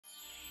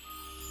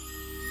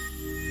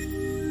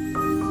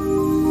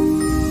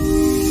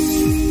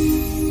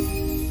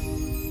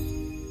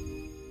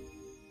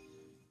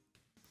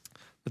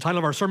title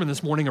of our sermon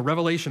this morning, A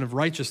Revelation of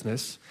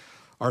Righteousness.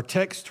 Our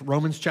text,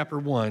 Romans chapter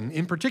 1,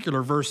 in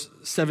particular, verse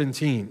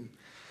 17.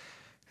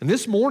 And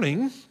this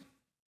morning,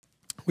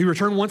 we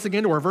return once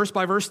again to our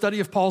verse-by-verse study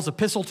of Paul's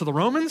epistle to the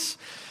Romans.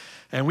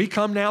 And we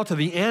come now to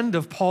the end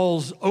of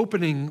Paul's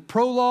opening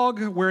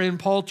prologue, wherein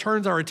Paul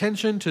turns our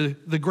attention to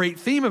the great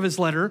theme of his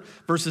letter,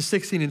 verses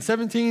 16 and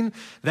 17.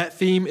 That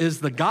theme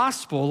is the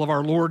gospel of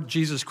our Lord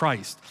Jesus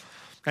Christ.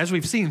 As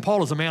we've seen,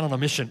 Paul is a man on a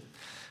mission.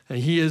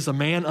 He is a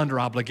man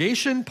under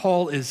obligation.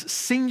 Paul is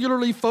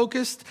singularly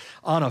focused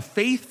on a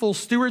faithful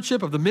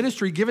stewardship of the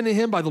ministry given to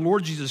him by the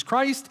Lord Jesus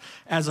Christ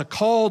as a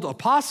called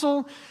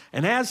apostle.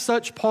 And as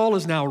such, Paul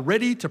is now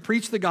ready to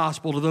preach the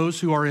gospel to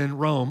those who are in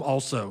Rome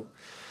also.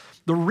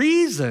 The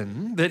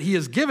reason that he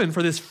is given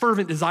for this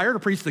fervent desire to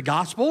preach the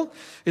gospel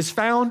is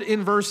found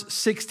in verse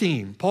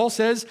 16. Paul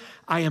says,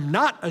 "I am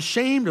not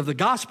ashamed of the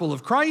gospel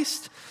of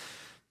Christ,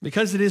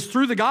 because it is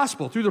through the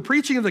gospel, through the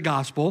preaching of the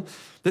gospel,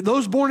 that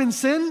those born in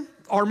sin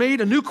are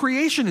made a new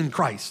creation in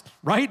Christ,"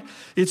 right?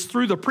 It's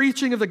through the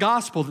preaching of the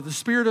gospel that the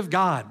Spirit of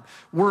God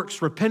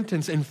works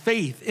repentance and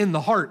faith in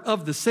the heart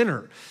of the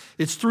sinner.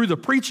 It's through the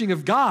preaching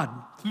of God,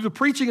 through the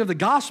preaching of the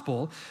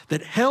gospel,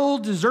 that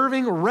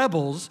hell-deserving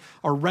rebels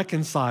are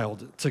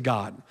reconciled to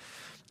God.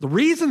 The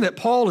reason that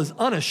Paul is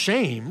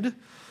unashamed,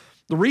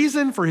 the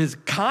reason for his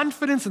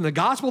confidence in the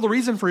gospel, the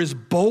reason for his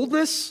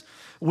boldness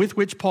with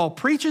which Paul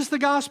preaches the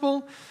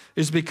gospel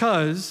is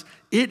because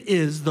it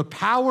is the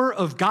power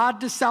of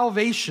God to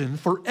salvation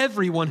for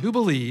everyone who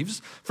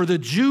believes, for the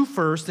Jew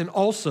first and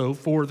also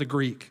for the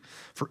Greek,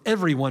 for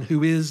everyone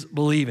who is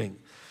believing.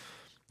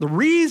 The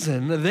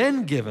reason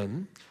then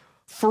given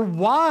for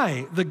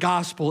why the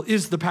gospel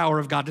is the power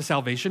of God to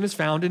salvation is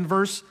found in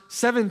verse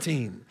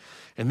 17.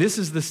 And this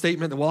is the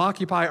statement that will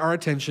occupy our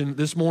attention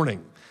this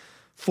morning.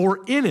 For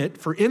in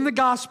the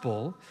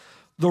gospel,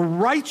 the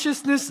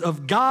righteousness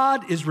of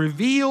God is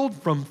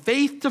revealed from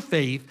faith to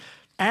faith,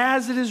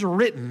 as it is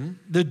written,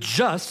 the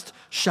just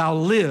shall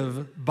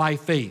live by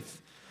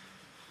faith.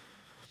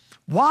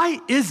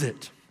 Why is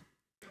it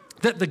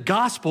that the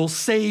gospel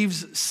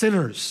saves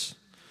sinners?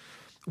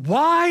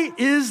 Why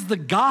is the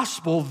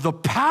gospel the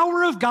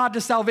power of God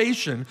to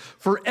salvation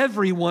for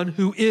everyone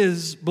who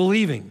is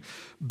believing?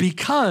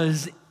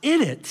 Because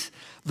in it,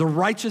 the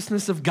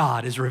righteousness of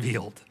God is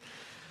revealed.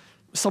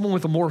 Someone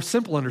with a more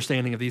simple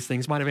understanding of these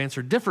things might have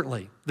answered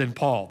differently than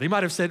Paul. They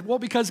might have said, well,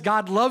 because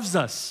God loves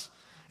us.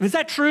 And is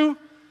that true?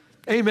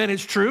 Amen,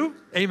 it's true.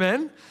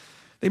 Amen.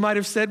 They might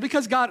have said,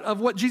 because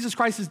of what Jesus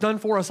Christ has done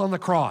for us on the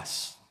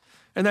cross.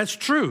 And that's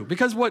true,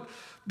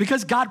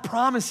 because God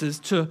promises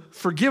to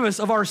forgive us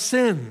of our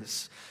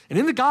sins. And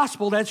in the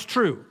gospel, that's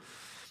true.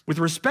 With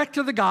respect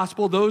to the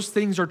gospel, those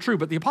things are true.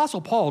 But the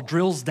Apostle Paul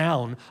drills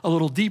down a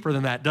little deeper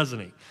than that, doesn't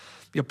he?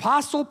 The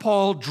Apostle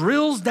Paul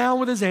drills down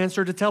with his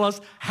answer to tell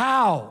us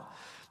how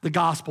the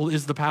gospel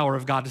is the power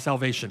of God to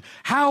salvation.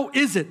 How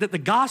is it that the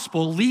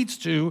gospel leads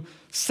to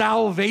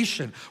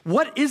salvation?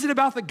 What is it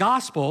about the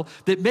gospel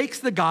that makes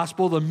the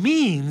gospel the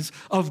means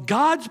of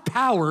God's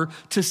power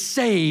to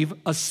save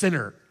a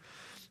sinner?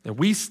 And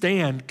we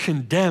stand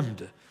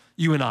condemned,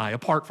 you and I,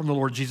 apart from the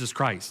Lord Jesus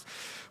Christ.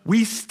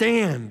 We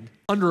stand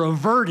under a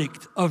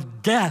verdict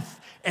of death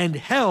and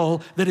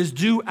hell that is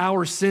due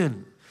our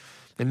sin.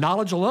 And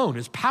knowledge alone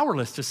is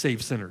powerless to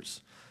save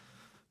sinners.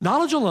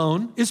 Knowledge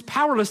alone is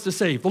powerless to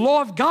save. The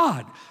law of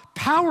God,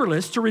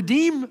 powerless to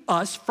redeem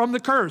us from the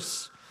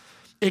curse.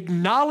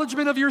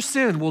 Acknowledgement of your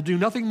sin will do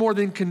nothing more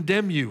than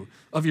condemn you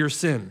of your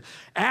sin.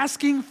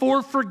 Asking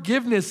for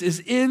forgiveness is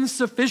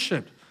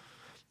insufficient.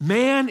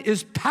 Man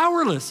is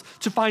powerless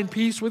to find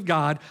peace with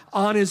God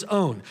on his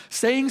own.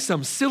 Saying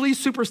some silly,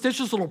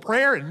 superstitious little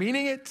prayer and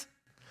meaning it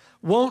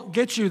won't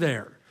get you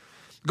there.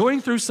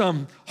 Going through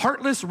some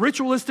heartless,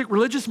 ritualistic,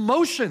 religious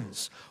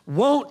motions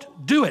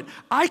won't do it.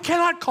 I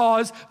cannot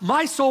cause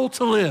my soul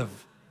to live,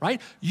 right?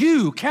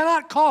 You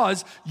cannot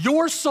cause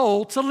your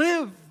soul to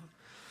live.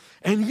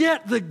 And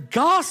yet the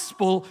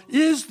gospel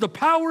is the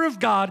power of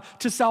God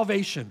to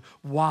salvation.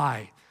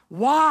 Why?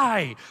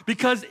 Why?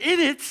 Because in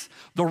it,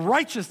 the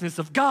righteousness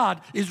of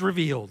God is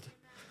revealed.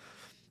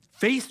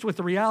 Faced with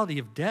the reality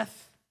of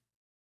death,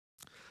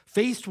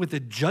 faced with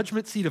the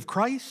judgment seat of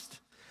Christ,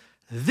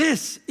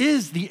 this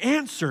is the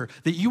answer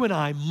that you and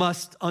I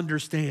must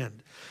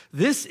understand.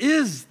 This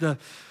is the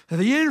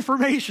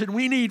information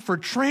we need for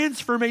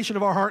transformation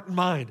of our heart and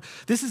mind.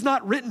 This is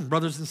not written,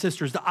 brothers and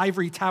sisters, to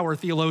ivory tower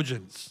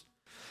theologians.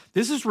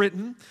 This is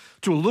written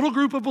to a little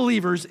group of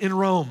believers in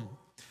Rome,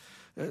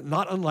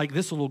 not unlike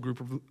this little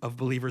group of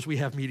believers we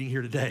have meeting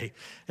here today.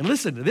 And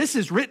listen, this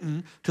is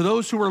written to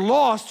those who are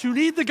lost, who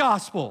need the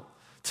gospel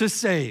to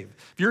save.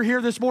 If you're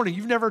here this morning,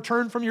 you've never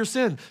turned from your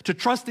sin to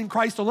trust in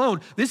Christ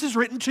alone, this is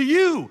written to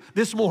you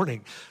this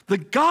morning. The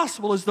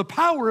gospel is the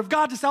power of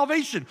God to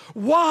salvation.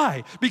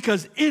 Why?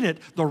 Because in it,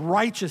 the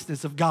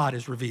righteousness of God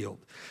is revealed.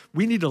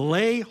 We need to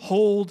lay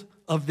hold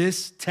of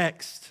this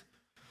text.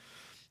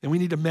 And we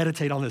need to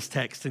meditate on this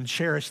text and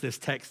cherish this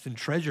text and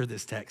treasure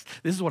this text.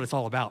 This is what it's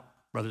all about,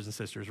 brothers and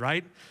sisters,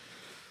 right?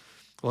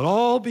 Well, it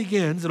all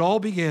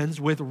begins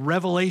with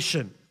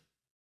revelation.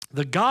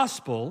 The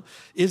gospel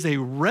is a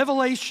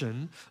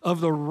revelation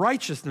of the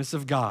righteousness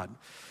of God.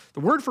 The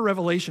word for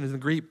revelation in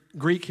the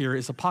Greek here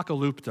is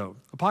apokalypto.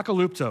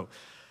 Apokalypto.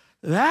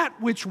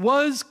 That which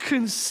was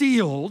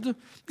concealed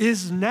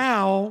is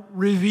now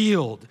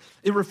revealed.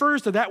 It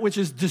refers to that which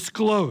is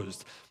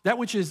disclosed, that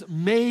which is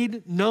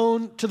made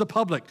known to the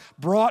public,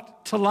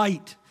 brought to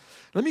light.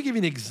 Let me give you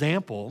an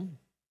example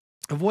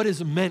of what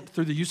is meant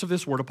through the use of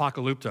this word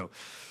apokalypto.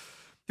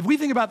 If we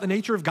think about the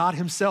nature of God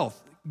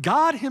himself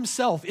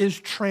is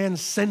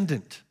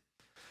transcendent.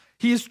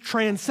 He is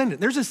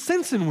transcendent. There's a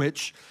sense in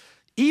which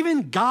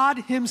even God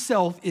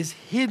himself is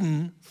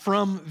hidden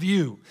from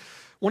view.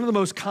 One of the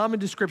most common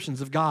descriptions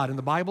of God in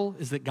the Bible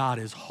is that God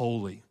is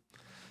holy.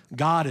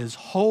 God is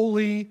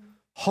holy,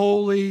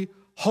 holy,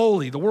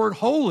 holy. The word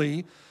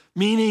holy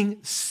meaning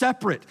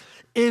separate,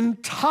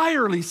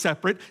 entirely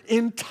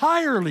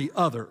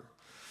other.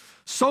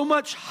 So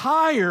much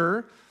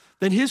higher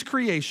than his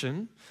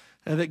creation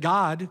that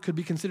God could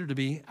be considered to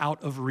be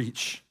out of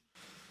reach.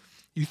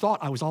 You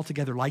thought I was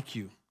altogether like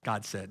you,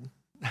 God said.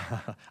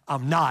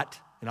 I'm not,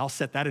 and I'll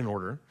set that in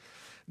order.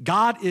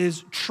 God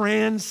is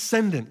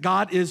transcendent.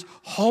 God is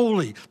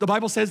holy. The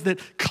Bible says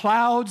that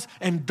clouds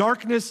and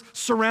darkness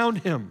surround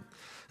him.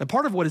 And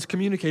part of what is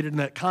communicated in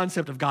that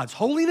concept of God's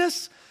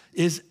holiness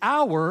is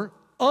our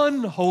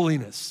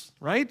unholiness,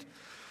 right?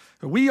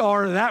 We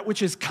are that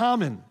which is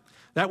common,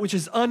 that which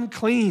is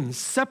unclean,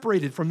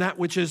 separated from that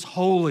which is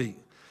holy.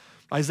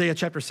 Isaiah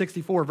chapter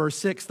 64, verse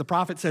 6, the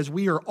prophet says,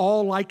 we are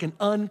all like an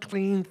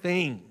unclean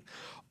thing.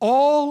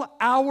 All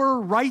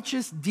our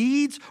righteous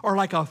deeds are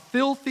like a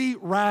filthy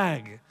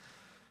rag.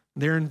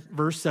 There in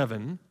verse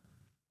 7,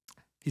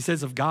 he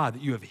says of God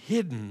that you have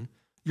hidden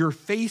your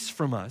face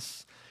from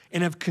us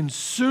and have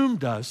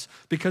consumed us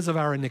because of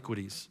our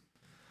iniquities.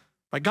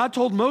 Like God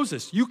told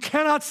Moses, you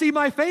cannot see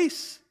my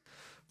face,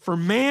 for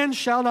man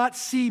shall not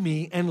see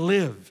me and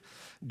live.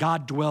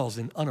 God dwells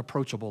in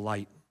unapproachable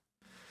light.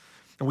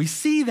 And we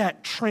see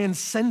that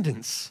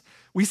transcendence.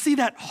 We see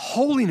that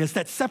holiness,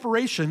 that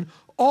separation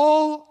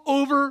all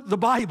over the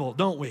Bible,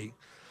 don't we?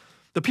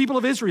 The people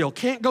of Israel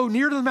can't go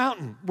near to the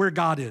mountain where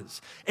God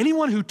is.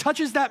 Anyone who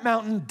touches that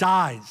mountain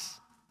dies.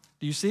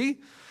 Do you see?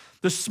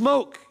 The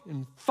smoke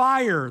and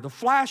fire, the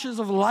flashes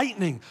of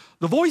lightning,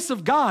 the voice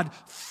of God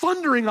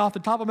thundering off the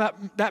top of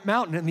that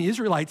mountain, and the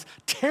Israelites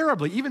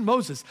terribly, even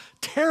Moses,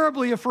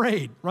 terribly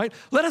afraid, right?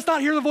 Let us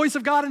not hear the voice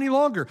of God any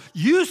longer.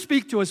 You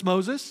speak to us,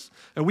 Moses,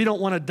 and we don't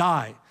want to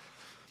die.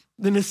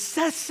 The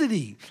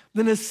necessity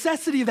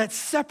of that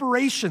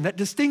separation, that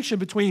distinction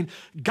between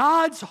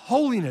God's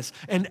holiness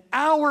and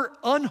our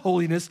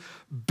unholiness,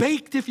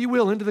 baked, if you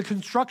will, into the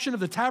construction of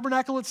the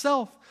tabernacle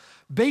itself,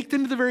 baked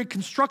into the very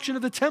construction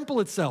of the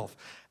temple itself.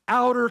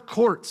 Outer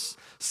courts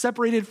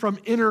separated from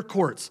inner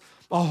courts,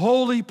 a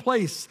holy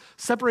place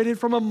separated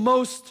from a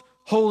most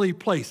holy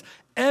place.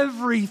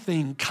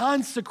 Everything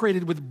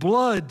consecrated with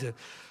blood,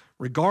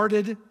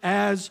 regarded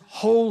as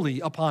holy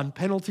upon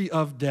penalty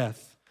of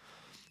death.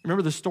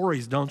 Remember the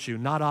stories, don't you?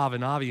 Nadav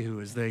and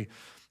Abihu, as they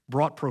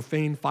brought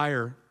profane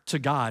fire to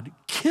God,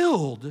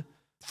 killed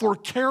for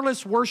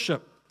careless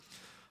worship.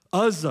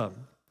 Uzzah,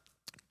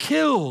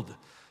 killed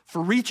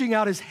for reaching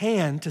out his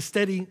hand to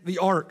steady the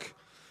ark.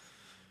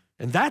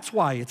 And that's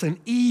why it's an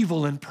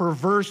evil and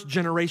perverse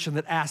generation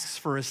that asks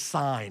for a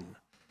sign.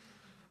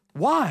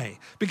 Why?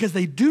 Because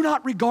they do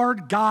not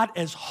regard God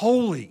as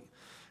holy,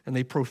 and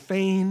they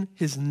profane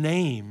his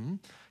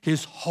name,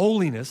 his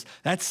holiness,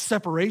 that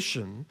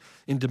separation,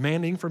 in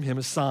demanding from him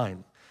a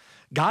sign.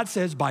 God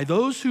says, by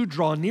those who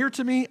draw near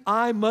to me,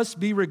 I must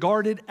be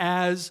regarded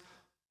as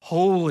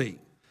holy.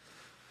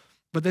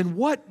 But then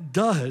what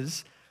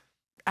does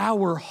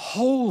our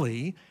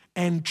holy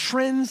and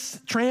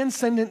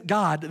transcendent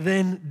God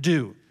then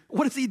do?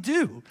 What does he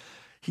do?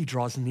 He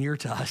draws near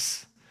to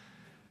us.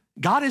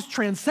 God is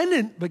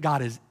transcendent, but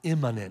God is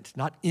immanent,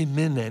 not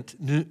imminent,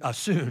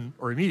 soon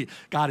or immediate.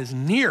 God is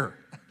near.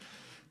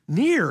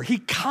 Near. He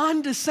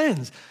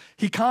condescends.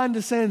 He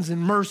condescends in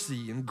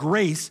mercy and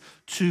grace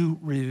to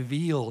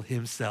reveal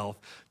himself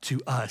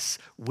to us,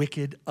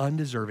 wicked,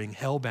 undeserving,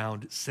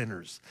 hell-bound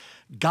sinners.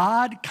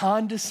 God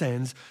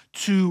condescends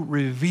to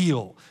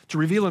reveal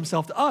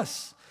himself to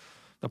us.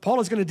 Now,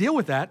 Paul is going to deal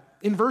with that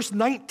in verse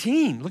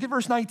 19. Look at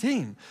verse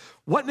 19.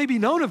 What may be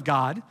known of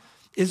God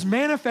is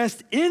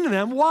manifest in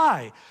them.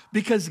 Why?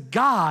 Because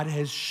God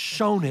has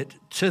shown it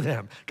to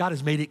them. God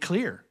has made it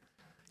clear.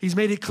 He's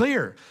made it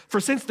clear. For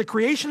since the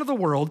creation of the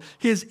world,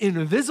 his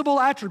invisible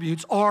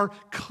attributes are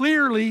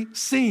clearly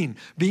seen,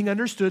 being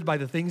understood by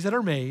the things that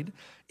are made,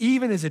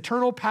 even his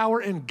eternal power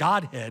and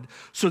Godhead,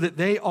 so that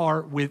they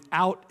are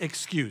without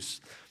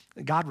excuse.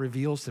 God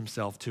reveals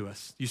himself to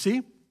us. You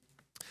see?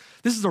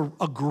 This is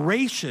a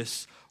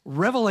gracious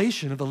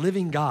revelation of the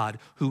living God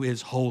who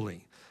is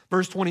holy.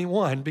 Verse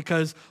 21,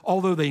 because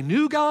although they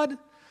knew God,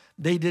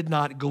 they did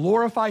not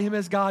glorify him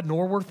as God,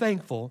 nor were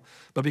thankful,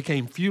 but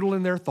became futile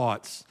in their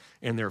thoughts,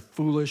 and their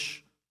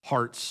foolish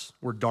hearts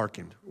were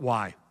darkened.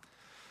 Why?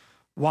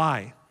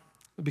 Why?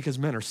 Because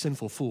men are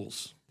sinful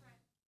fools.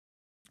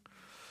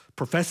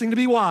 Professing to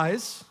be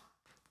wise,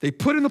 They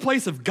put in the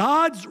place of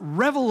God's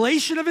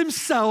revelation of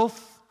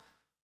himself,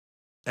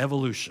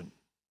 evolution.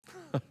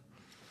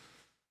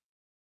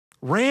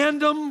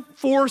 Random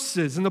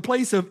forces in the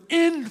place of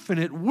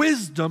infinite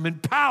wisdom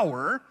and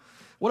power.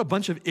 What a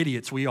bunch of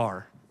idiots we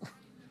are.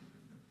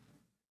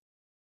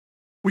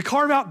 We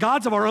carve out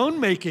gods of our own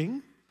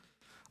making,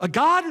 a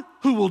God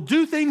who will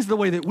do things the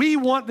way that we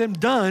want them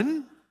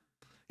done.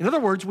 In other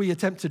words, we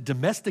attempt to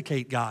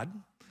domesticate God.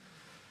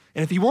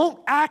 And if he won't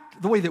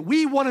act the way that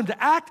we want him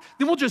to act,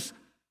 then we'll just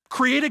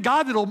create a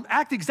God that'll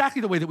act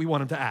exactly the way that we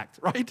want him to act,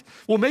 right?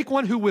 We'll make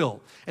one who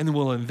will, and then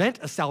we'll invent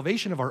a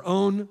salvation of our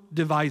own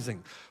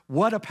devising.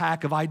 What a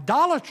pack of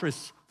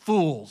idolatrous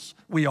fools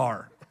we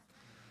are.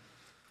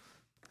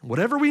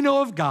 Whatever we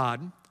know of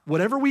God,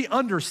 whatever we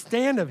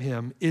understand of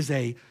him is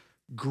a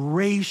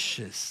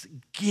gracious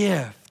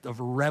gift of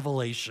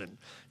revelation.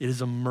 It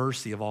is a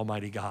mercy of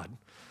Almighty God.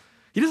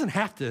 He doesn't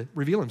have to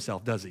reveal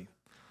himself, does he?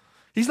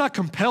 He's not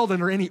compelled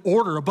under any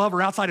order above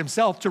or outside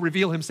himself to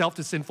reveal himself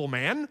to sinful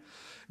man.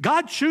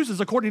 God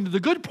chooses, according to the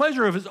good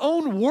pleasure of his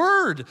own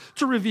word,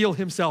 to reveal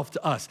himself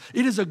to us.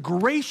 It is a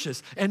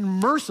gracious and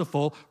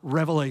merciful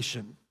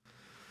revelation.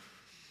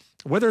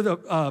 Whether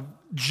the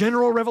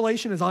general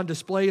revelation is on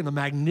display in the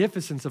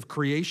magnificence of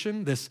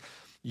creation, this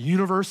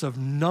universe of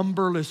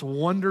numberless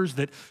wonders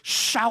that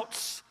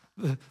shouts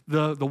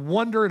the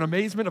wonder and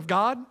amazement of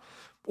God,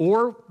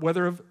 or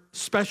whether of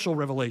special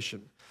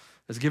revelation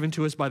as given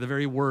to us by the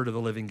very word of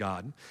the living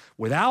God.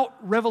 Without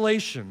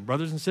revelation,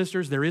 brothers and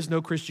sisters, there is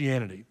no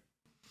Christianity.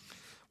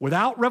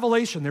 Without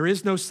revelation, there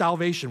is no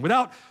salvation.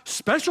 Without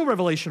special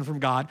revelation from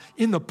God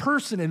in the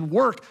person and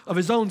work of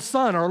his own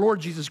Son, our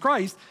Lord Jesus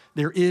Christ,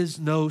 there is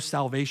no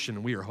salvation,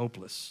 and we are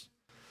hopeless.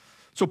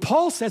 So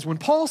when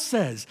Paul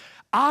says,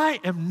 I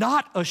am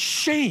not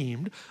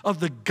ashamed of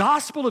the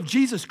gospel of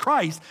Jesus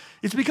Christ,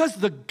 it's because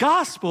the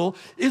gospel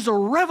is a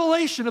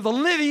revelation of the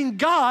living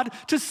God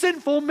to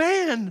sinful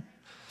man.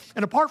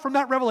 And apart from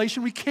that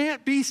revelation, we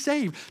can't be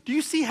saved. Do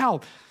you see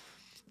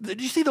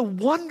the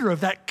wonder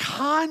of that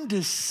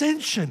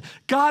condescension?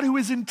 God, who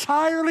is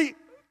entirely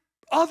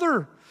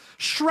other,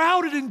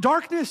 shrouded in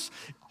darkness,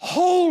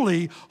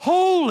 holy,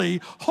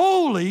 holy,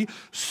 holy,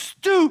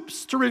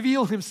 stoops to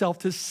reveal himself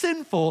to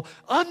sinful,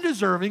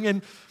 undeserving,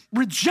 and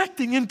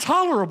rejecting,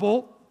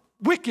 intolerable,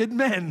 wicked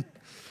men.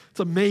 It's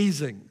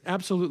amazing,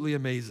 absolutely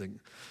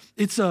amazing.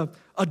 It's a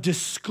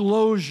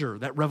disclosure,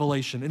 that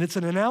revelation, and it's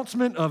an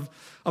announcement of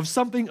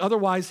something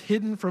otherwise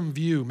hidden from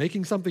view,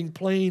 making something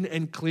plain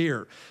and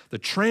clear. The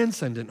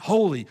transcendent,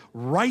 holy,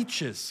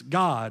 righteous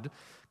God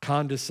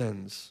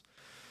condescends.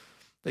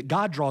 That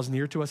God draws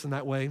near to us in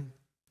that way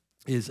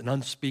is an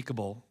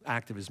unspeakable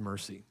act of his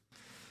mercy.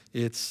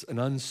 It's an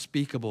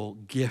unspeakable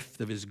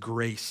gift of his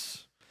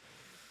grace.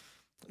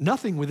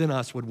 Nothing within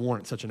us would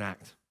warrant such an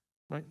act,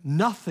 right?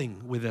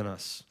 Nothing within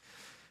us.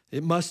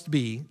 It must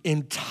be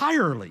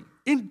entirely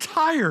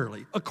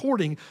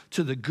according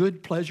to the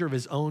good pleasure of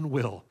his own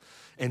will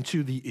and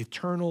to the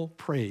eternal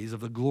praise of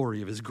the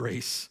glory of his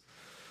grace.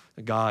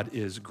 God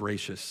is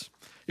gracious.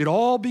 It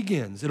all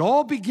begins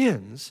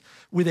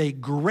with a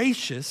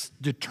gracious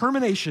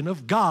determination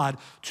of God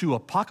to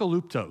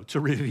apocalypto, to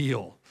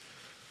reveal.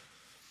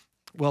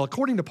 Well,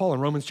 according to Paul in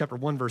Romans chapter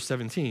 1, verse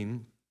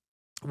 17,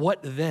 what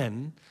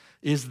then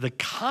is the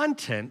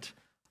content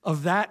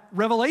of that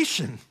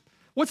revelation?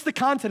 What's the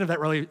content of that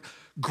revelation?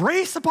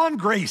 Grace upon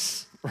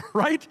grace,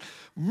 right?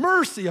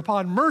 Mercy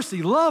upon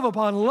mercy, love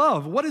upon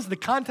love. What is the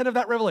content of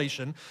that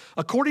revelation?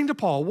 According to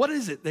Paul, what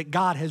is it that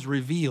God has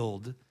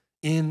revealed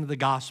in the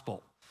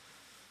gospel?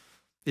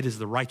 It is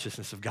the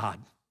righteousness of God.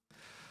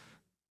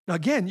 Now,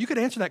 again, you could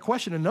answer that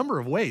question a number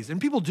of ways,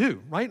 and people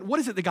do, right? What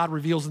is it that God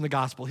reveals in the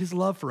gospel? His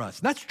love for us.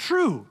 And that's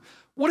true.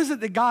 What is it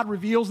that God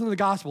reveals in the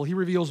gospel? He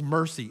reveals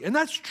mercy, and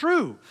that's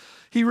true.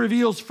 He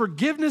reveals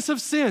forgiveness of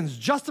sins,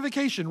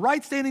 justification,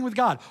 right standing with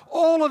God.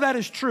 All of that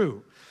is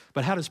true.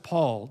 But how does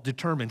Paul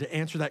determine to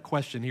answer that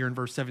question here in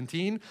verse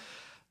 17?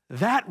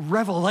 That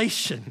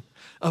revelation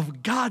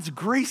of God's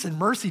grace and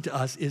mercy to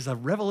us is a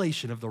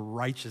revelation of the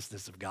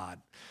righteousness of God.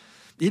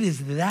 It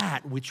is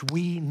that which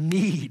we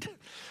need.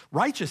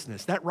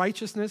 Righteousness, that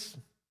righteousness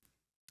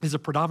is a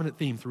predominant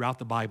theme throughout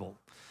the Bible.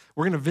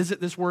 We're going to revisit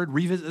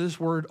this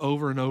word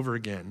over and over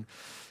again.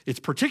 It's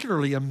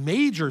particularly a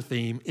major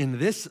theme in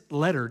this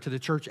letter to the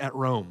church at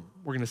Rome.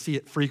 We're going to see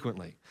it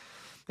frequently.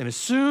 And as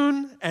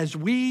soon as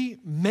we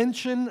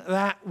mention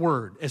that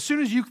word, as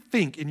soon as you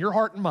think in your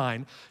heart and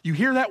mind, you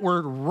hear that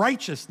word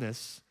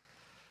righteousness,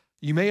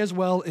 you may as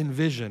well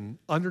envision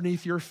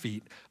underneath your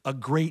feet a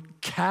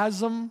great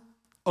chasm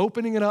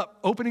opening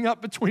up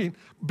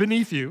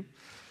beneath you,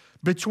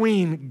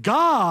 between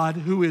God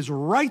who is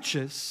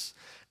righteous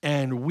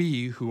and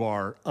we who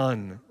are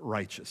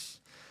unrighteous.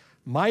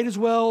 Might as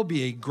well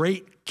be a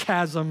great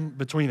chasm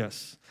between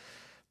us.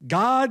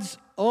 God's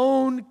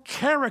own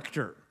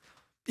character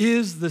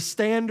is the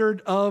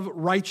standard of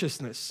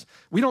righteousness.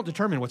 We don't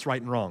determine what's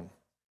right and wrong,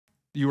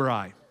 you or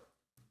I.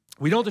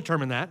 We don't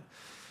determine that.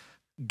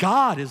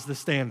 God is the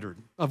standard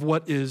of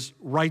what is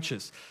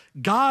righteous.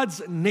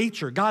 God's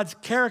nature, God's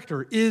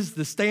character is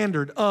the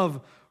standard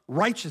of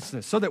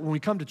righteousness, so that when we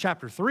come to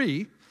chapter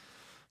 3,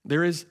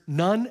 there is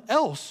none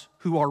else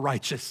who are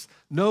righteous.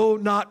 No,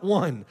 not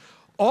one.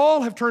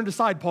 All have turned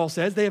aside, Paul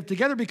says. They have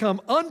together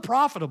become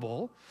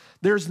unprofitable.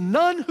 There's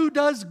none who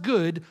does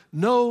good,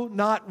 no,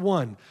 not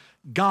one.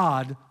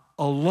 God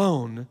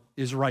alone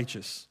is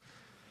righteous.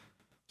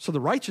 So the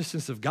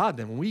righteousness of God,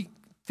 then, when we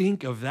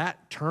think of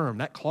that term,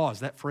 that clause,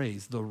 that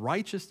phrase, the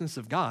righteousness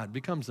of God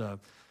becomes a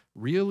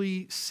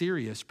really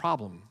serious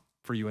problem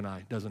for you and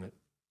I, doesn't it?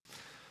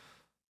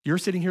 You're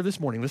sitting here this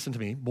morning, listen to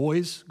me,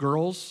 boys,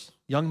 girls,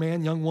 young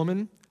man, young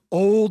woman,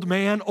 old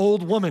man,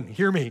 old woman,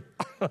 hear me.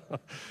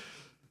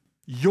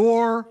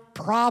 Your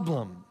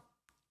problem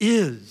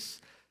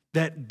is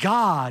that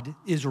God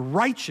is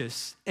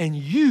righteous and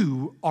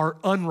you are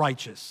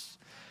unrighteous.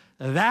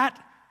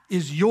 That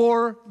is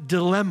your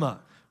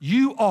dilemma.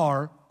 You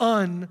are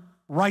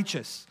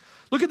unrighteous.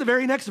 Look at the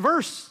very next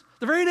verse.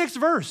 The very next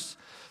verse.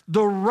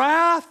 The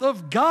wrath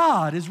of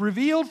God is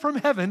revealed from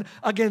heaven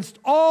against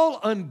all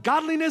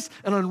ungodliness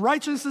and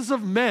unrighteousness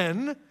of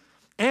men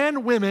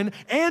and women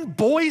and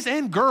boys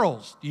and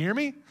girls. Do you hear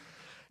me?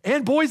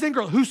 And boys and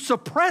girls who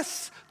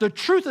suppress the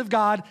truth of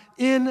God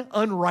in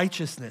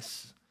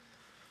unrighteousness.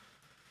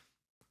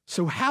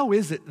 So how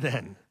is it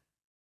then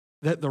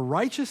that the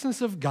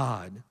righteousness of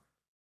God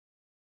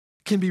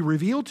can be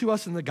revealed to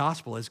us in the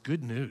gospel as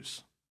good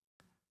news?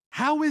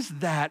 How is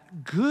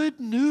that good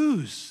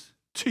news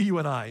to you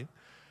and I?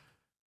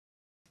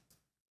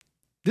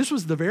 This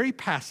was the very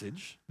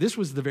passage, this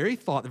was the very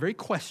thought, the very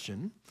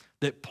question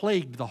that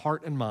plagued the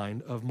heart and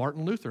mind of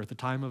Martin Luther at the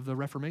time of the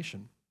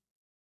Reformation.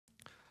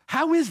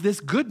 How is this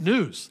good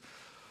news?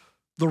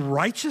 The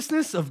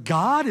righteousness of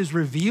God is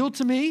revealed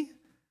to me,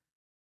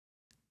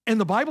 and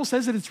the Bible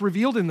says that it's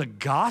revealed in the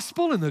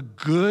gospel, in the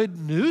good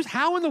news.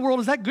 How in the world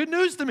is that good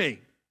news to me?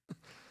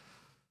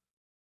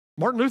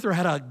 Martin Luther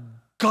had a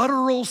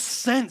guttural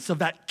sense of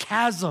that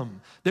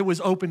chasm that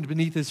was opened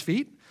beneath his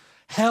feet.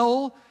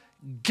 Hell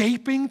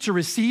gaping to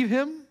receive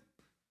him,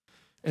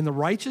 and the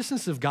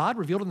righteousness of God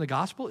revealed in the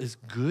gospel is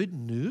good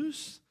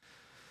news.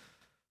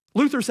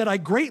 Luther said, I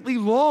greatly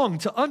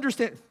longed to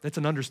understand, that's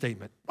an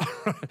understatement.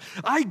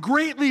 I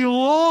greatly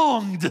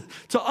longed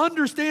to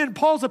understand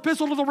Paul's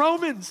epistle to the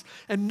Romans,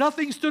 and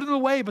nothing stood in the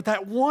way but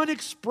that one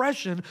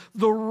expression,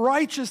 the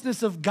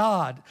righteousness of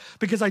God,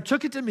 because I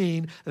took it to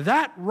mean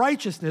that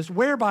righteousness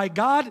whereby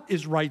God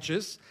is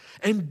righteous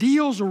and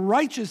deals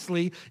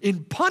righteously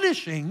in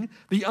punishing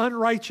the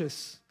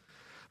unrighteous.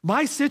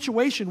 My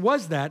situation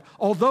was that,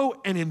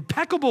 although an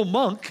impeccable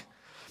monk,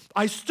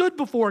 I stood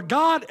before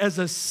God as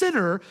a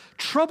sinner,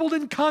 troubled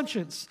in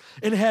conscience,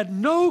 and had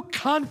no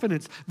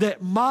confidence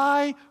that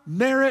my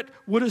merit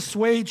would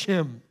assuage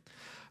him.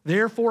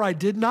 Therefore, I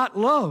did not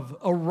love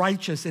a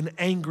righteous and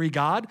angry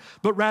God,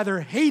 but rather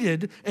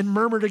hated and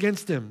murmured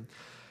against him.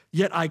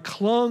 Yet I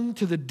clung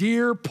to the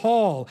dear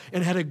Paul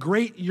and had a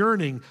great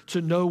yearning to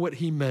know what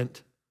he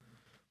meant.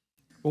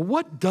 Well,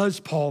 what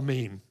does Paul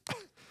mean?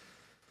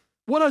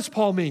 What does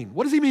Paul mean?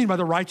 What does he mean by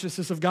the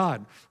righteousness of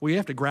God? Well, you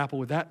have to grapple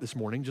with that this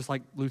morning, just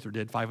like Luther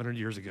did 500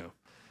 years ago.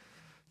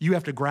 You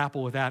have to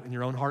grapple with that in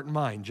your own heart and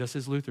mind, just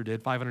as Luther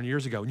did 500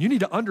 years ago. And you need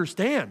to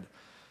understand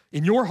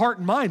in your heart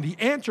and mind the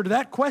answer to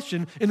that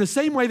question in the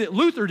same way that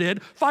Luther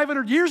did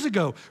 500 years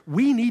ago.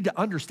 We need to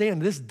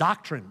understand this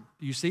doctrine.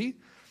 Do you see?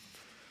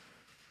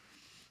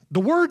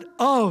 The word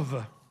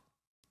of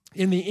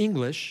in the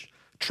English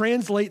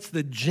translates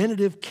the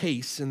genitive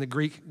case in the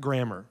Greek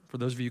grammar. For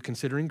those of you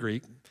considering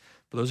Greek,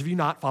 for those of you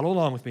not, follow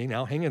along with me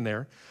now, hang in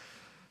there.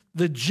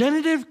 The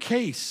genitive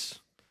case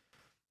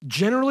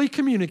generally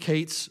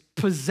communicates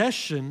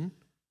possession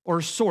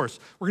or source.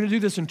 We're going to do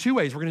this in two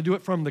ways. We're going to do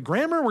it from the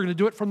grammar, we're going to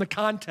do it from the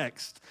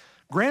context.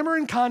 Grammar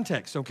and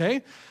context,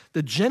 okay?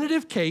 The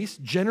genitive case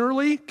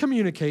generally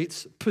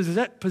communicates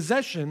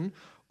possession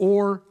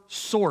or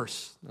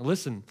source. Now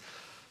listen,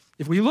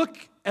 if we look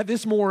at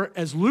this more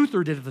as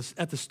Luther did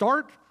at the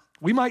start,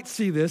 we might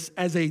see this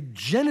as a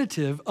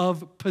genitive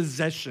of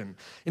possession.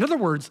 In other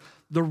words,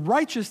 the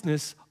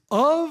righteousness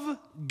of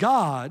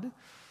God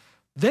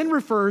then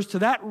refers to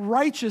that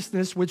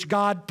righteousness which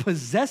God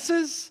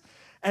possesses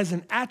as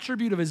an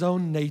attribute of his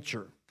own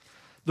nature.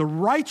 The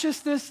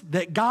righteousness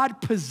that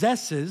God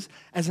possesses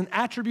as an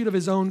attribute of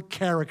his own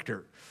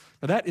character.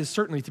 Now that is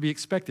certainly to be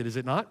expected, is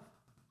it not?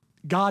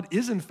 God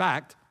is in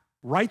fact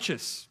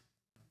righteous.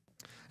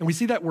 And we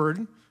see that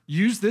word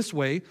used this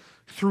way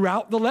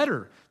throughout the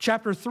letter.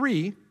 Chapter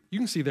 3, you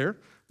can see there,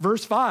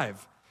 verse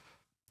 5.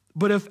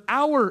 But if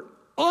our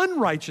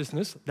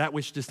unrighteousness, that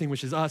which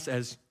distinguishes us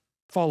as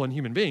fallen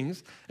human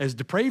beings, as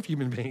depraved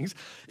human beings,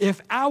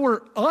 if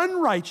our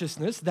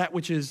unrighteousness, that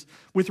which is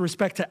with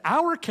respect to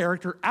our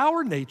character,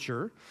 our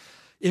nature,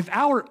 if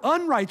our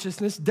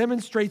unrighteousness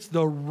demonstrates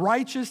the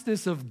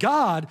righteousness of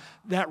God,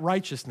 that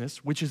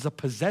righteousness, which is a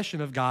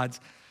possession of God's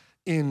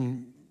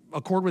in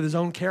accord with his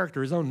own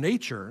character, his own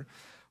nature,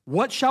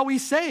 what shall we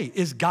say?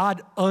 Is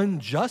God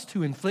unjust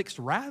who inflicts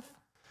wrath?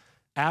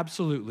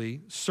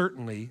 Absolutely,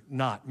 certainly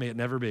not. May it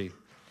never be.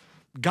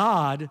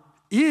 God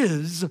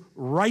is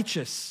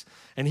righteous,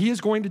 and he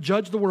is going to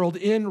judge the world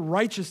in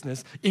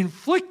righteousness,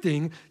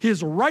 inflicting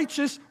his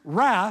righteous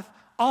wrath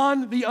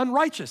on the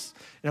unrighteous.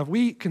 Now, if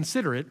we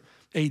consider it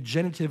a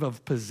genitive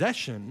of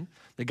possession,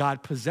 that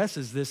God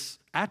possesses this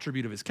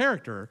attribute of his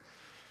character,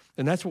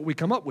 then that's what we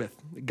come up with.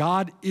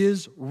 God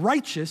is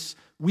righteous,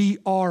 we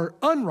are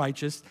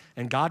unrighteous,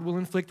 and God will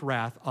inflict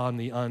wrath on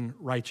the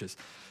unrighteous.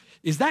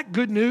 Is that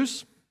good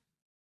news?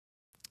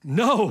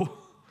 No.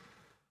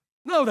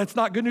 No, that's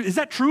not good news. Is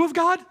that true of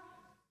God?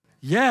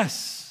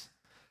 Yes.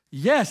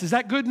 Yes. Is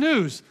that good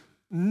news?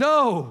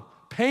 No.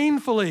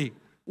 Painfully,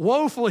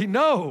 woefully,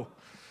 no.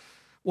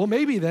 Well,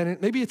 maybe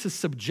it's a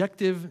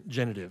subjective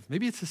genitive.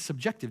 Maybe it's a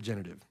subjective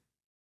genitive.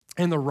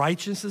 And the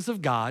righteousness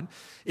of God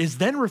is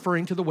then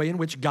referring to the way in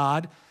which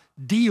God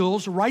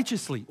deals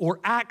righteously or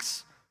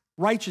acts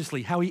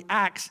righteously, how he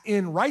acts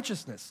in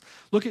righteousness.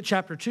 Look at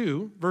chapter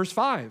 2, verse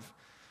 5.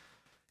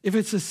 If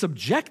it's a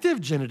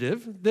subjective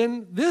genitive,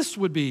 then this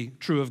would be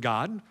true of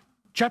God.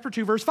 Chapter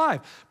 2, verse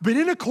 5. But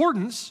in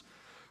accordance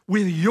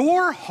with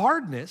your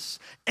hardness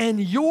and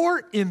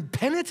your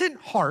impenitent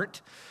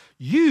heart,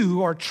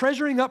 you are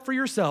treasuring up for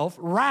yourself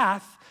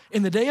wrath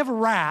in the day of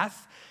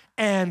wrath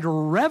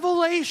and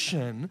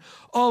revelation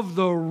of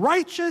the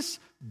righteous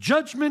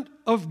judgment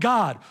of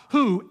God,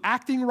 who,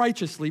 acting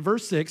righteously,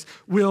 verse 6,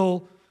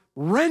 will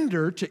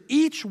render to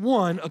each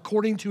one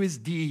according to his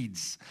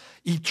deeds.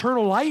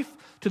 Eternal life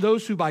to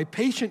those who by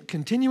patient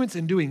continuance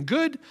in doing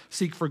good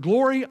seek for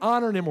glory,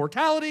 honor, and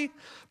immortality,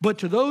 but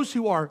to those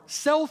who are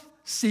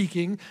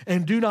self-seeking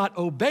and do not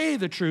obey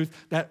the truth,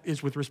 that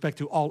is with respect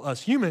to all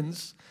us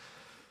humans,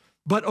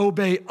 but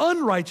obey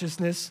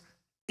unrighteousness,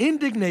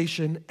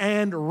 indignation,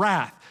 and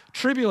wrath,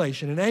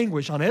 tribulation and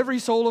anguish on every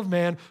soul of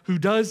man who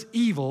does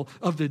evil,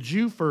 of the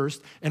Jew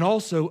first, and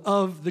also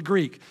of the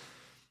Greek.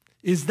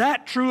 Is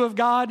that true of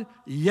God?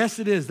 Yes,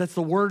 it is. That's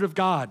the word of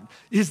God.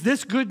 Is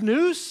this good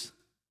news?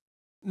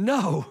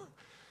 No.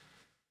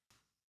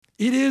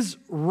 It is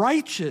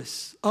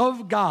righteous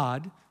of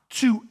God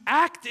to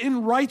act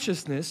in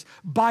righteousness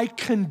by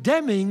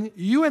condemning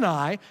you and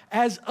I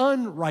as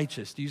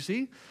unrighteous. Do you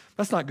see?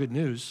 That's not good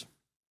news.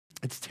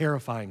 It's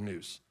terrifying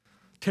news.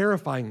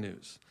 Terrifying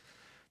news.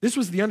 This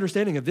was the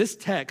understanding of this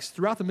text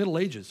throughout the Middle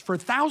Ages. For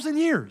 1,000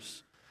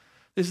 years,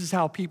 this is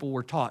how people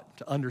were taught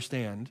to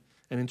understand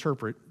and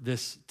interpret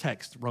this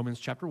text, Romans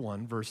chapter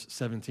 1, verse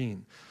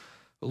 17.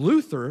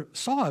 Luther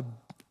saw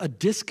a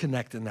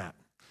disconnect in that,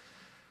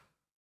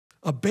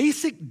 a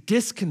basic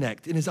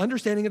disconnect in his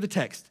understanding of the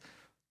text.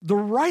 The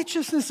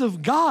righteousness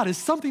of God is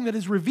something that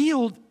is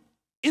revealed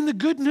in the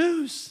good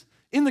news,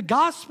 in the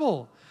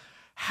gospel.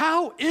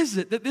 How is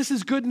it that this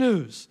is good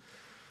news?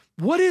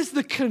 What is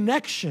the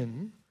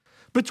connection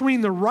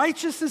between the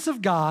righteousness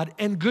of God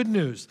and good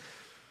news?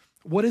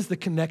 What is the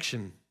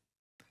connection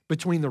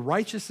between the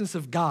righteousness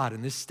of God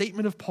and this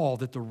statement of Paul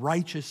that the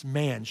righteous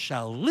man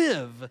shall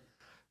live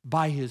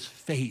by his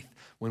faith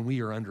when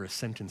we are under a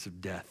sentence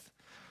of death?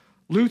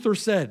 Luther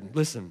said,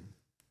 listen,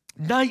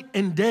 night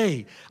and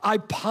day I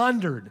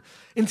pondered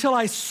until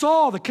I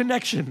saw the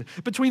connection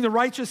between the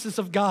righteousness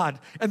of God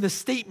and the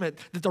statement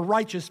that the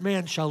righteous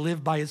man shall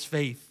live by his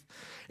faith.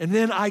 And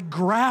then I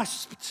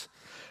grasped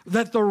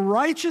that the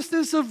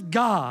righteousness of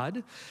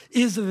God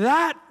is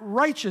that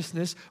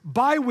righteousness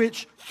by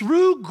which,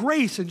 through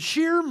grace and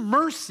sheer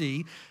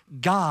mercy,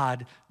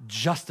 God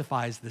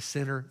justifies the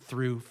sinner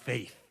through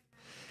faith.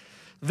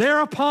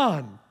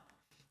 Thereupon,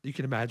 you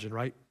can imagine,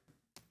 right?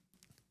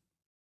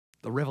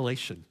 The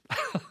revelation,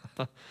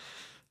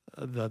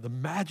 the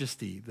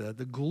majesty, the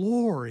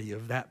glory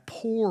of that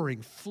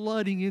pouring,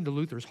 flooding into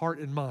Luther's heart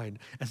and mind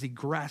as he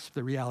grasped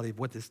the reality of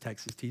what this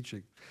text is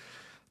teaching.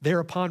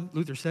 Thereupon,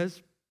 Luther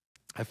says,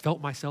 I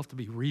felt myself to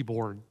be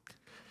reborn,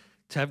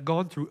 to have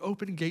gone through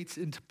open gates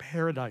into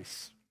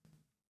paradise.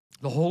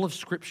 The whole of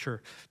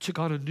Scripture took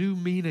on a new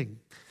meaning,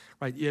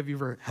 right? Have you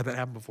ever had that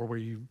happen before where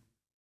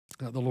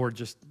the Lord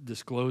just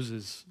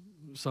discloses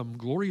some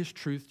glorious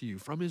truth to you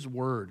from his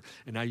word,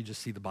 and now you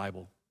just see the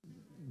Bible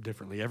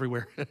differently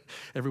everywhere,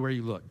 everywhere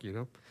you look, you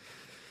know?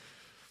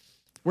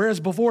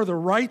 Whereas before the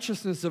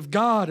righteousness of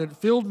God had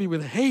filled me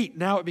with hate,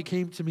 now it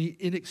became to me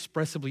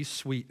inexpressibly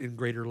sweet in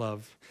greater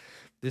love.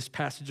 This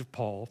passage of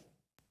Paul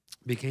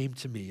became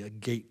to me a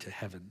gate to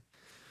heaven.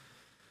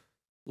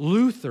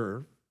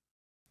 Luther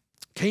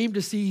came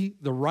to see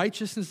the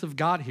righteousness of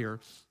God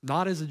here,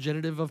 not as a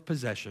genitive of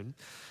possession,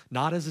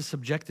 not as a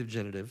subjective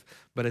genitive,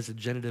 but as a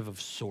genitive of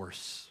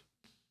source.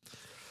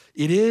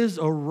 It is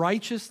a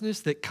righteousness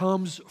that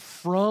comes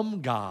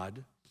from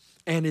God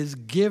and is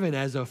given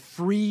as a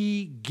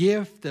free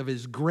gift of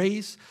his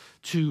grace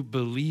to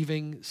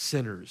believing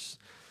sinners.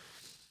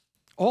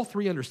 All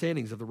three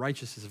understandings of the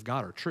righteousness of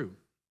God are true,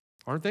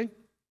 aren't they?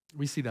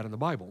 We see that in the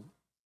Bible.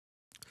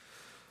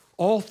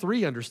 All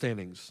three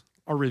understandings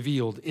are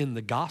revealed in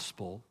the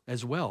gospel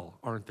as well,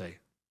 aren't they?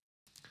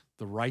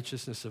 The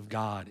righteousness of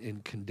God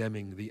in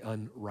condemning the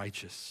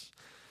unrighteous.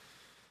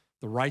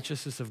 The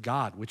righteousness of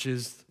God, which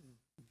is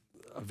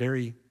a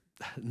very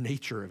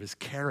nature of his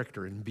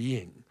character and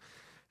being,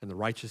 and the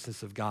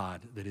righteousness of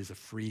God that is a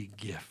free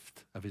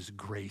gift of his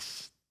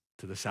grace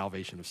to the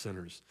salvation of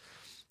sinners.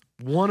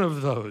 One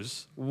of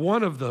those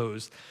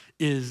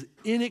is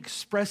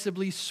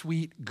inexpressibly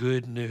sweet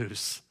good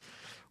news.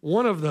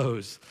 One of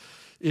those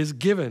is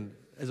given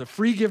as a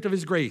free gift of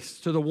his grace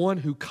to the one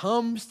who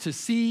comes to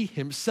see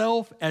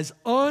himself as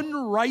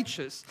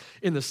unrighteous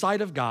in the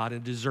sight of God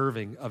and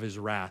deserving of his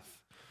wrath.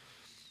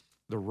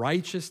 The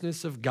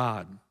righteousness of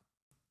God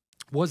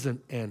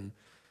wasn't an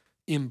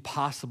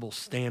impossible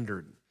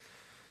standard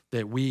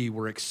that we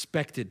were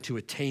expected to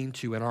attain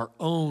to in our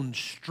own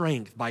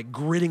strength by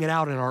gritting it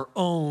out in our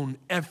own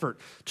effort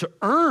to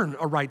earn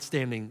a right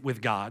standing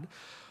with God.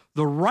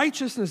 The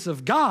righteousness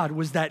of God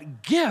was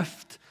that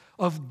gift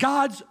of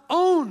God's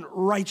own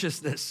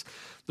righteousness,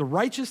 the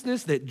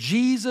righteousness that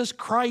Jesus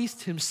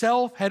Christ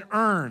himself had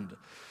earned,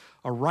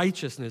 a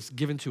righteousness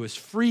given to us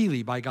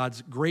freely by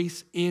God's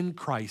grace in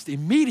Christ,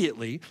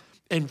 immediately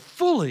and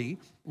fully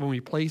when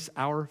we place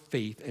our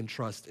faith and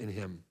trust in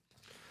him.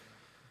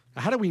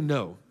 Now, how do we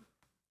know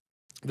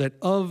that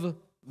of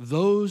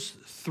those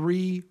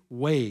three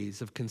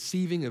ways of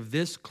conceiving of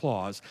this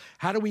clause,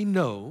 how do we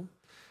know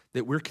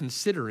that we're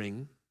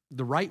considering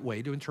the right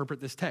way to interpret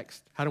this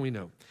text? How do we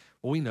know?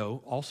 Well, we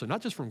know also,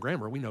 not just from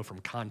grammar, we know from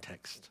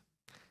context.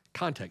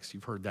 Context,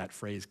 you've heard that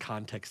phrase,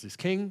 context is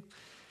king.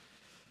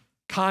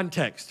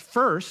 Context.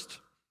 First,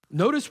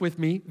 notice with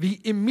me the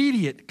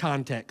immediate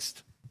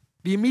context.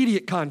 The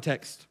immediate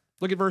context.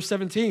 Look at verse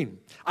 17.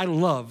 I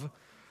love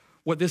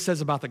what this says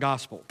about the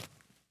gospel.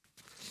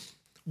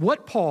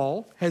 What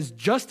Paul has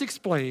just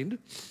explained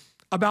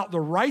about the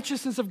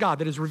righteousness of God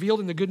that is revealed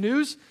in the good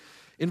news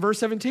in verse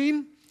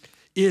 17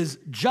 is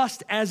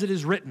just as it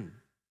is written.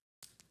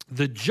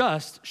 The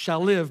just shall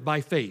live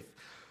by faith.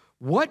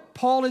 What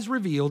Paul has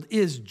revealed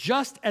is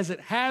just as it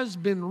has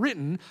been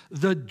written,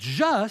 the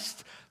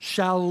just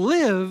shall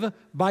live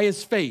by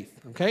his faith,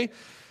 okay?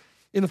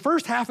 In the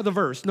first half of the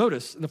verse,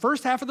 notice, in the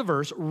first half of the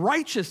verse,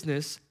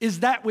 righteousness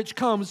is that which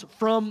comes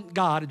from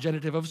God, a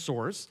genitive of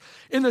source.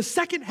 In the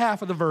second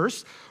half of the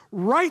verse,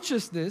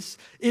 righteousness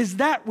is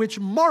that which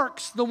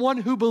marks the one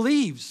who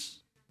believes.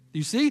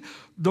 You see,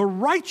 the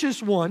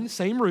righteous one,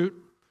 same root,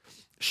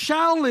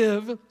 shall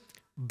live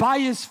by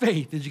his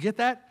faith. Did you get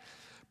that?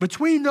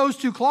 Between those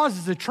two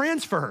clauses, a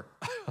transfer.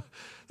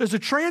 There's a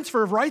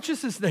transfer of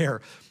righteousness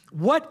there.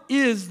 What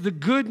is the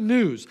good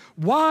news?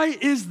 Why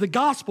is the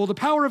gospel the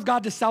power of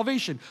God to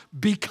salvation?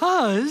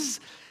 Because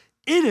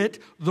in it,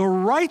 the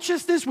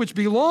righteousness which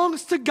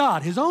belongs to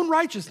God, his own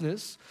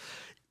righteousness,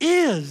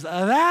 is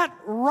that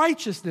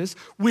righteousness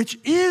which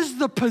is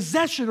the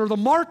possession or the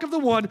mark of the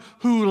one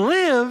who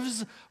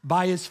lives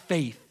by his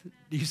faith.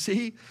 Do you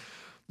see?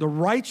 The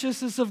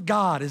righteousness of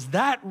God is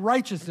that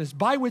righteousness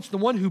by which the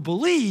one who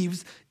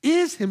believes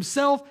is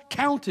himself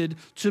counted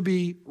to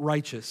be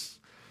righteous.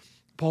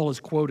 Paul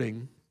is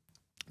quoting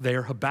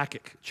there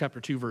Habakkuk chapter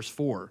 2, verse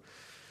 4.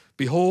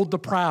 Behold the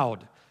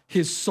proud,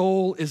 his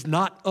soul is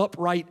not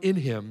upright in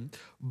him,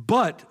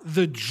 but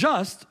the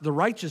just, the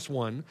righteous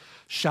one,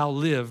 shall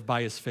live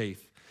by his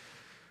faith.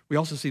 We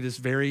also see this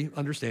very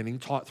understanding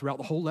taught throughout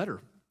the whole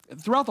letter,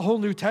 throughout the whole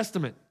New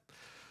Testament.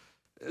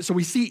 So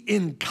we see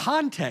in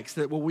context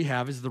that what we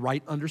have is the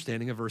right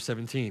understanding of verse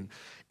 17.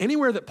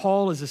 Anywhere that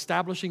Paul is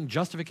establishing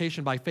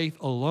justification by faith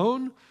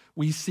alone,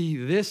 we see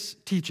this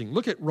teaching.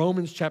 Look at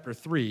Romans chapter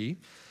 3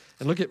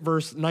 and look at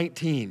verse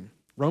 19.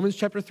 Romans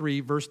chapter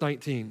 3, verse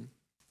 19.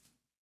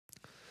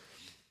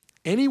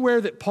 Anywhere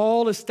that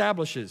Paul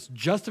establishes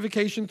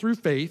justification through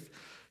faith,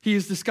 he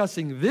is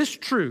discussing this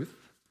truth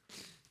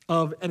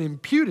of an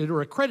imputed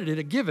or accredited,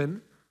 a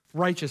given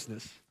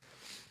righteousness.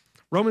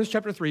 Romans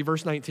chapter 3,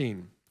 verse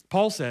 19.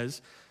 Paul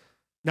says,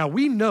 now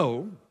we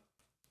know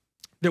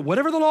that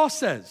whatever the law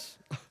says,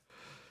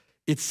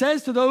 it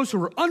says to those who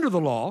are under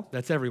the law,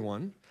 that's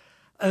everyone,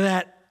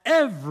 that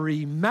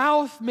every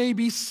mouth may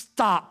be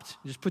stopped.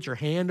 Just put your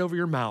hand over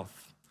your mouth.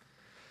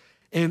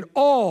 And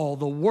all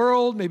the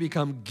world may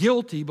become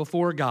guilty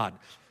before God.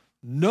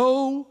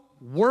 No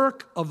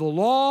work of the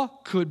law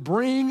could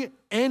bring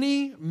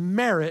any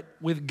merit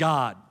with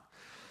God.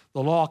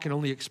 The law can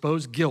only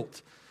expose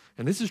guilt.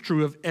 And this is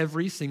true of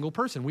every single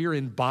person. We are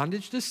in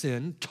bondage to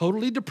sin,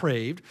 totally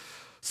depraved,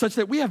 such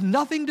that we have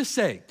nothing to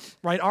say,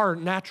 right? Our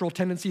natural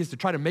tendency is to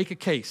try to make a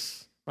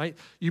case, right?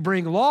 You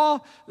bring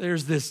law,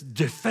 there's this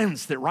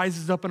defense that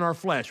rises up in our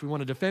flesh. We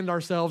want to defend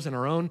ourselves in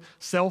our own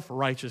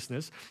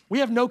self-righteousness. We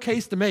have no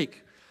case to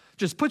make.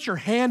 Just put your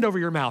hand over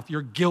your mouth.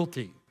 You're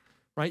guilty,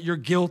 right? You're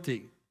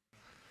guilty.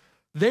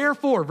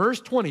 Therefore,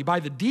 verse 20, by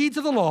the deeds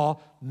of the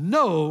law,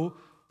 no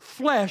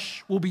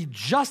flesh will be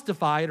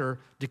justified or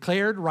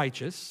declared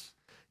righteous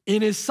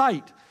in his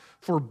sight,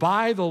 for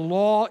by the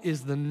law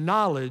is the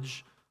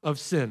knowledge of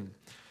sin.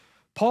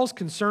 Paul's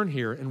concern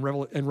here in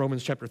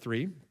Romans chapter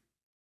 3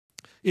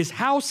 is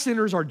how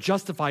sinners are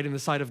justified in the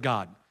sight of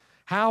God.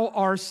 How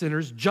are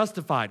sinners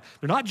justified?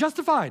 They're not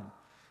justified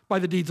by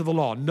the deeds of the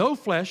law. No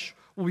flesh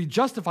will be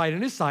justified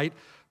in his sight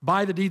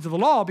by the deeds of the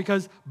law,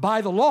 because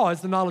by the law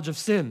is the knowledge of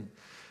sin.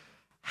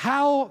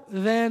 How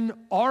then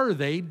are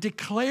they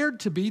declared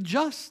to be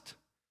just?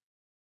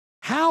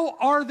 How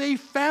are they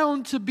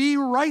found to be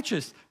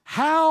righteous?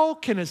 How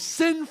can a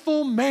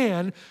sinful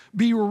man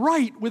be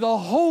right with a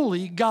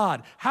holy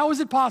God? How is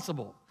it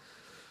possible?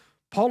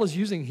 Paul is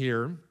using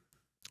here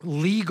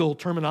legal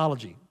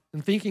terminology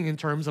and thinking in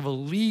terms of a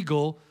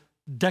legal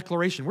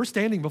declaration. We're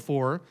standing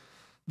before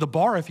the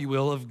bar, if you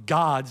will, of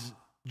God's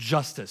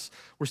justice.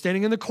 We're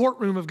standing in the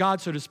courtroom of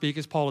God, so to speak,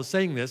 as Paul is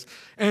saying this.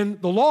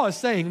 And the law is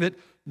saying that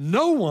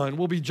no one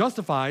will be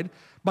justified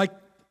by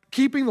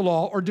keeping the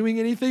law or doing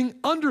anything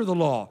under the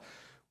law.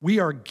 We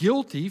are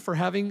guilty for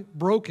having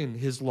broken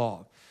his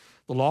law.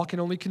 The law can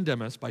only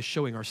condemn us by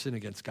showing our sin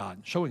against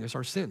God, showing us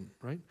our sin,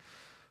 right?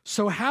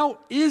 So how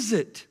is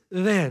it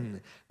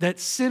then that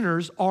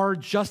sinners are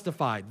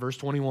justified? Verse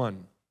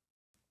 21.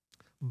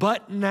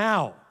 But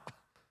now,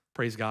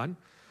 praise God,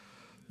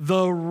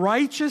 the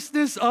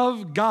righteousness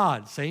of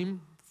God,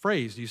 same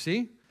phrase, do you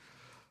see?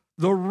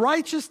 The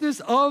righteousness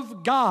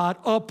of God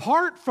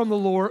apart from the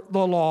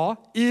law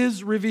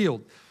is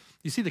revealed.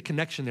 You see the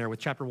connection there with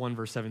chapter 1,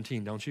 verse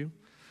 17, don't you?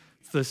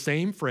 It's the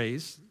same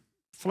phrase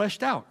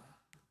fleshed out.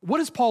 What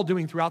is Paul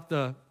doing throughout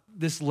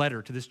this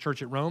letter to this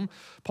church at Rome?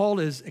 Paul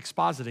is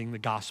expositing the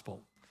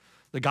gospel.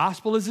 The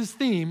gospel is his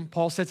theme.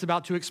 Paul sets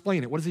about to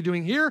explain it. What is he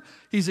doing here?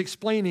 He's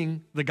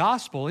explaining the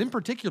gospel, in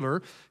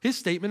particular, his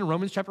statement in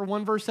Romans chapter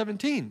 1, verse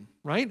 17,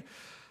 right?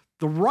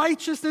 The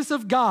righteousness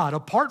of God,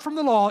 apart from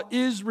the law,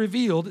 is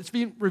revealed. It's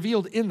being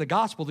revealed in the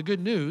gospel, the good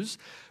news,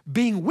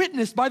 being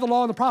witnessed by the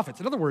law and the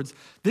prophets. In other words,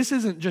 this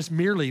isn't just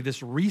merely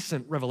this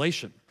recent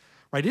revelation,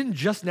 right? It didn't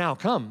just now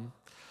come.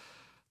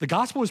 The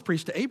gospel was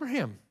preached to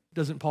Abraham,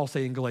 doesn't Paul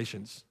say in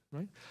Galatians,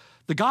 right?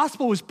 The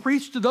gospel was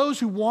preached to those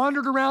who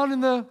wandered around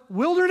in the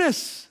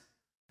wilderness.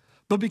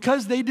 But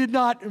because they did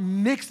not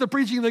mix the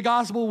preaching of the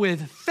gospel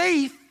with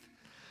faith,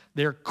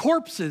 their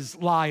corpses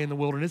lie in the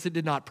wilderness. It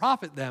did not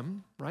profit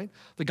them, right?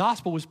 The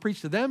gospel was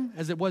preached to them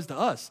as it was to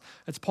us.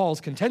 That's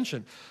Paul's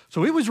contention.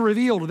 So it was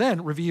revealed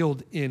then,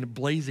 revealed in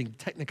blazing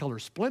technicolor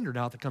splendor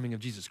now at the coming of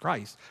Jesus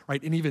Christ,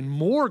 right? In even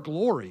more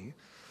glory.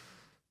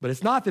 But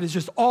it's not that it's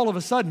just all of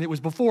a sudden, it was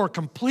before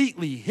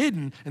completely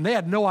hidden and they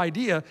had no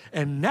idea,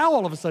 and now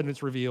all of a sudden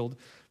it's revealed.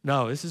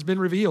 No, this has been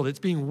revealed. It's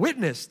being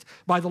witnessed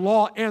by the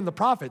law and the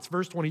prophets.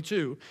 Verse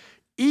 22,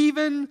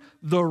 even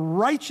the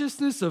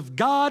righteousness of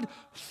God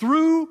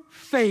through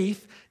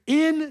faith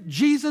in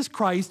Jesus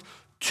Christ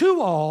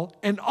to all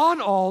and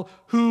on all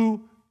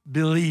who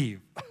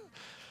believe.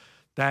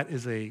 That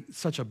is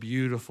such a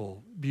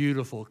beautiful,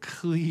 beautiful,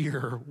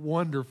 clear,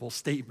 wonderful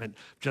statement.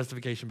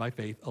 Justification by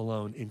faith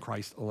alone, in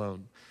Christ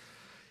alone.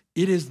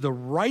 It is the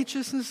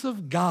righteousness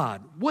of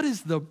God. What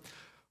is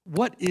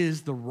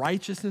the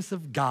righteousness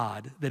of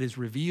God that is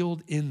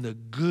revealed in the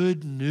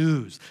good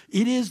news?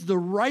 It is the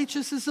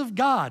righteousness of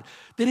God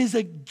that is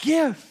a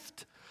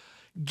gift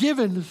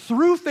given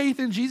through faith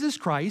in Jesus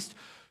Christ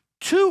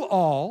to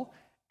all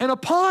and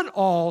upon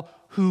all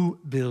who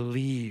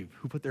believe,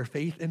 who put their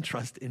faith and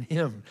trust in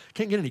him.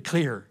 Can't get any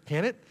clearer,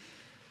 can it?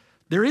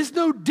 There is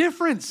no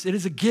difference. It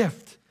is a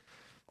gift.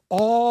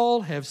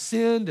 All have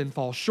sinned and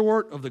fall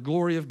short of the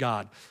glory of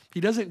God.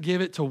 He doesn't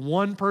give it to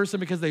one person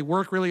because they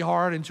work really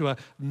hard and to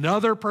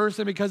another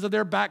person because of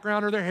their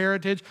background or their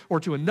heritage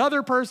or to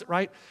another person,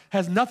 right?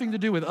 Has nothing to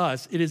do with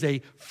us. It is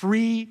a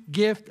free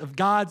gift of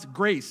God's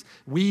grace.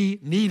 We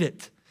need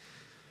it.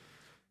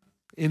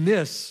 In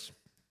this,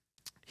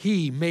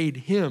 he made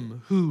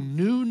him who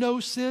knew no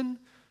sin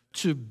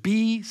to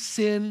be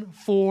sin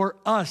for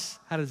us.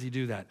 How does he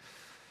do that?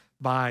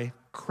 By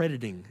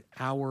crediting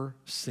our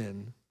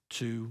sin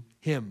to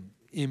him,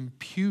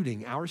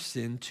 imputing our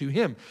sin to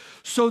him,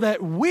 so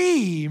that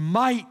we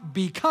might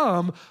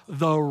become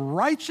the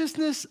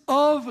righteousness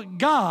of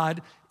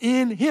God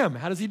in him.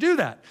 How does he do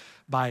that?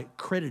 By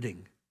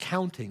crediting,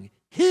 counting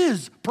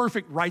his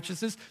perfect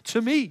righteousness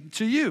to me,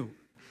 to you.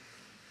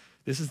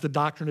 This is the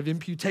doctrine of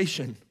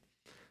imputation.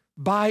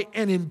 By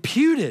an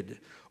imputed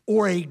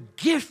or a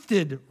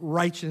gifted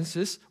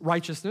righteousness,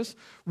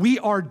 we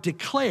are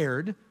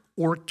declared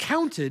or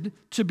counted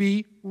to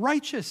be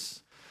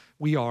righteous.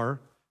 We are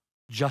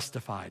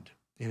justified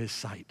in his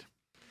sight.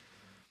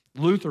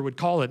 Luther would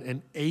call it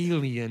an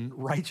alien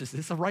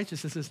righteousness. A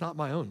righteousness is not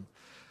my own.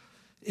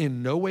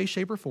 In no way,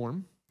 shape, or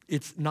form,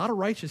 it's not a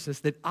righteousness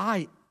that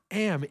I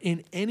am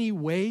in any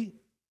way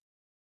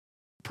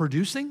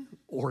producing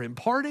or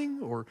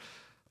imparting or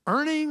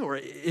earning, or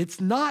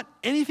it's not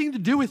anything to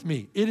do with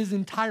me. It is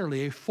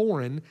entirely a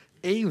foreign,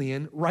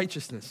 alien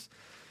righteousness.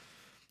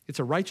 It's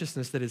a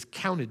righteousness that is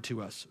counted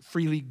to us,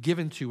 freely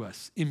given to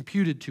us,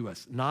 imputed to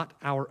us, not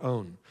our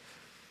own.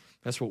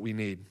 That's what we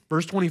need.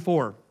 Verse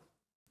 24,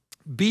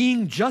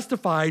 being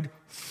justified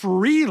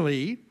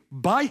freely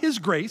by his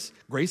grace,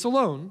 grace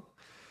alone.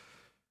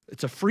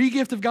 It's a free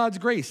gift of God's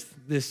grace,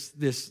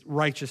 this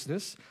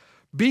righteousness.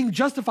 Being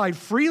justified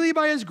freely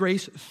by his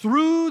grace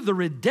through the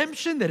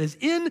redemption that is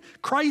in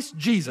Christ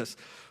Jesus,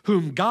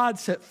 whom God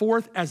set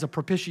forth as a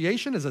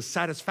propitiation, as a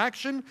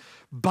satisfaction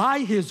by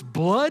his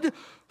blood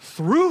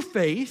through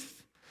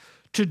faith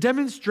to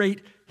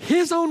demonstrate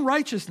his own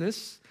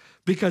righteousness,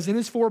 because in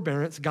his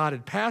forbearance God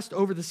had passed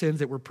over the sins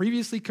that were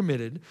previously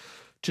committed,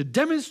 to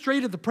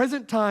demonstrate at the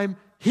present time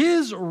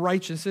his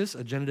righteousness,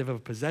 a genitive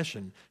of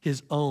possession,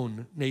 his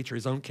own nature,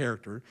 his own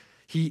character.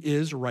 He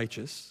is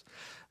righteous,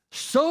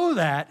 so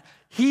that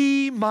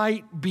he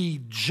might be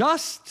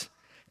just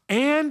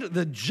and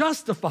the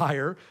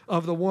justifier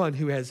of the one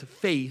who has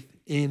faith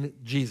in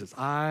Jesus.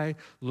 I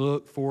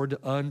look forward to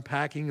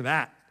unpacking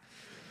that.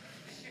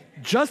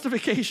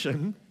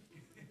 Justification,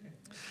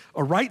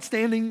 a right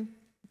standing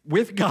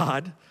with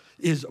God,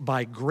 is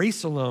by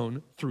grace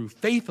alone, through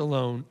faith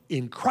alone,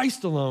 in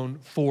Christ alone,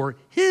 for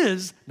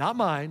his, not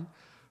mine,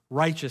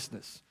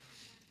 righteousness.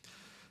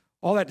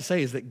 All that to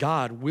say is that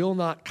God will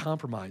not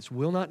compromise,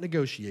 will not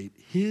negotiate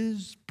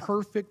his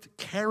perfect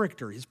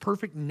character, his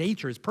perfect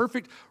nature, his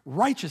perfect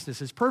righteousness,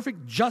 his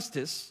perfect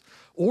justice,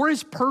 or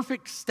his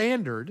perfect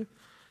standard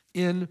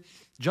in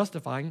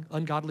justifying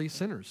ungodly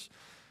sinners.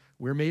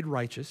 We're made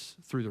righteous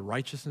through the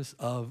righteousness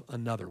of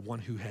another, one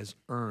who has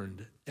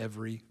earned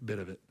every bit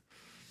of it.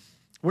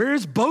 Where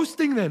is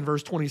boasting then,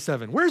 verse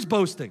 27? Where's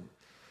boasting?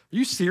 Are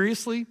you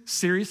seriously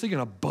going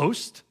to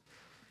boast?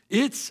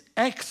 It's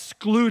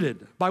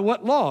excluded. By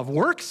what law? Of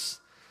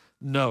works?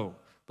 No,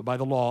 but by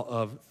the law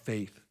of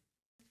faith.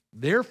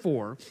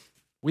 Therefore,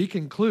 we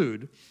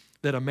conclude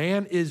that a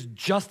man is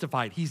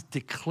justified. He's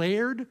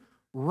declared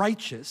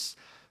righteous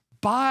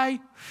by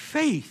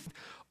faith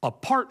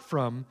apart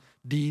from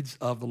deeds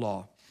of the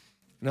law.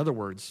 In other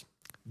words,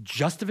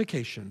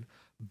 justification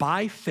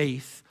by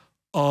faith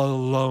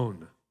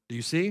alone. Do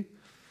you see?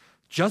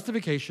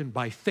 Justification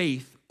by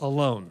faith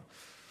alone.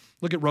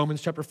 Look at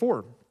Romans chapter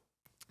 4.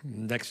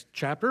 Next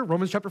chapter,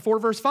 Romans chapter 4,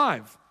 verse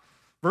 5.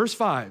 Verse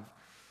 5.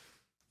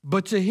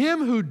 But to him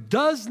who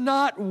does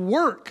not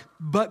work,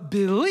 but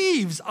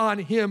believes on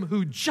him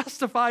who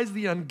justifies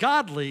the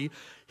ungodly,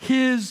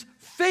 his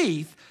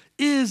faith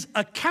is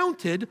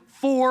accounted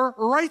for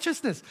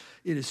righteousness.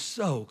 It is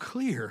so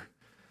clear,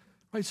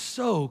 right?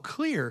 So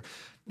clear.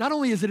 Not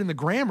only is it in the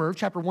grammar of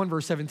chapter 1,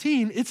 verse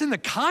 17, it's in the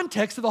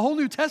context of the whole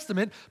New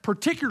Testament,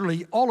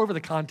 particularly all over the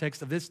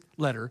context of this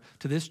letter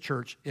to this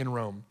church in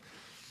Rome.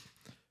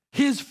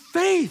 His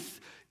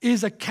faith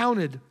is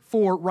accounted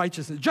for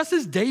righteousness. Just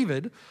as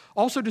David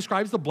also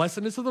describes the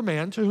blessedness of the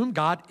man to whom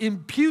God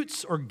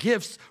imputes or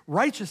gifts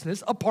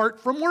righteousness apart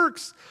from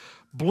works.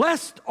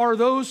 Blessed are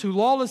those whose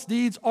lawless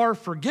deeds are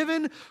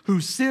forgiven,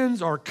 whose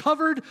sins are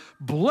covered.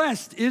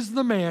 Blessed is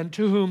the man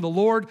to whom the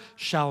Lord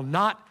shall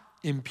not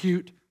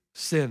impute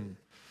sin.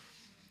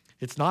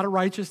 It's not a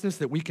righteousness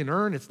that we can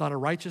earn. It's not a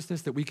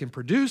righteousness that we can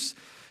produce.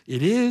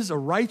 It is a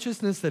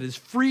righteousness that is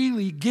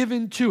freely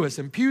given to us,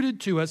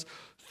 imputed to us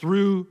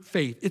through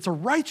faith. It's a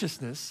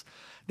righteousness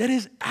that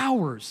is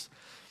ours.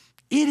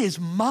 It is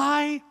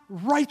my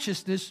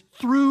righteousness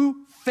through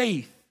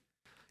faith.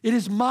 It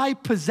is my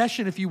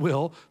possession, if you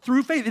will,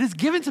 through faith. It is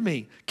given to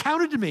me,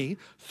 counted to me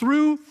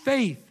through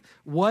faith.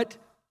 What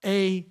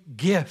a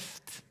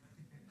gift.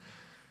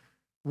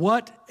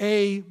 What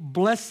a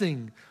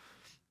blessing.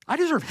 I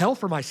deserve hell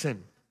for my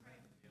sin.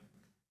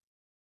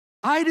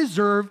 I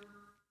deserve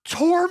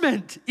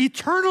torment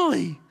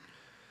eternally.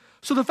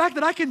 So the fact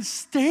that I can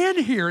stand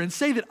here and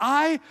say that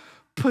I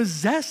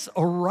possess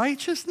a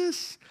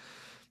righteousness,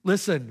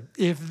 listen,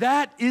 if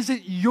that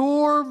isn't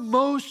your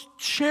most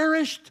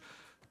cherished,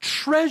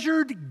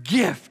 treasured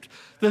gift,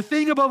 the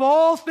thing above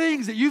all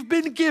things that you've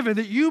been given,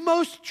 that you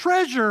most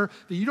treasure,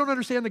 that you don't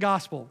understand the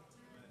gospel.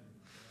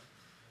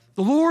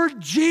 The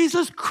Lord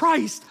Jesus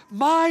Christ,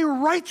 my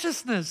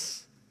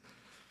righteousness.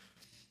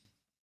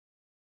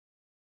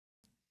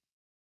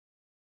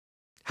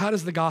 How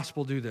does the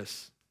gospel do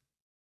this?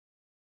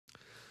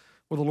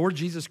 Well, the Lord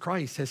Jesus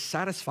Christ has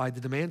satisfied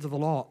the demands of the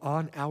law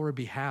on our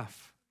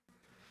behalf.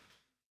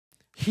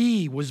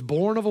 He was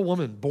born of a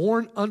woman,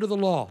 born under the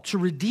law, to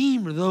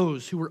redeem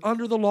those who were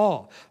under the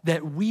law,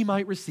 that we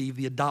might receive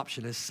the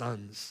adoption as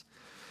sons.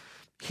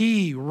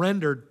 He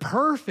rendered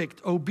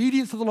perfect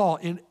obedience to the law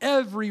in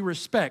every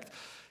respect,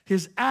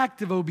 his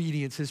active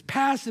obedience, his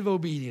passive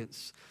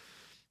obedience.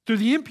 Through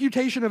the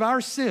imputation of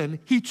our sin,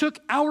 he took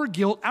our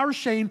guilt, our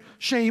shame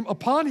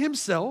upon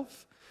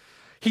himself.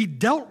 He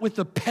dealt with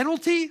the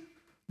penalty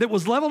that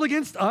was leveled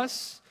against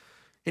us,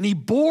 and he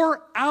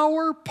bore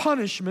our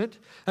punishment.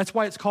 That's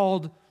why it's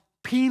called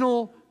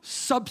penal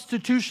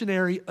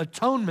substitutionary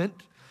atonement.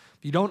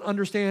 If you don't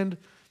understand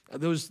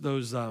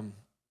those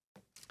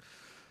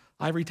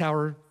ivory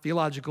tower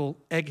theological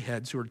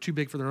eggheads who are too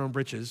big for their own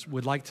britches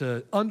would like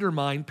to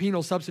undermine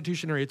penal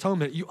substitutionary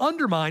atonement. You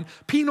undermine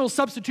penal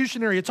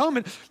substitutionary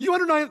atonement, you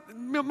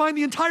undermine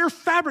the entire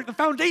fabric, the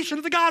foundation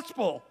of the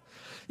gospel.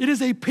 It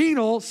is a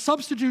penal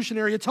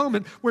substitutionary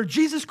atonement where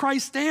Jesus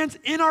Christ stands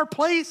in our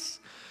place.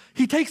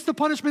 He takes the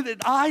punishment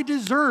that I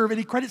deserve and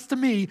he credits to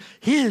me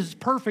his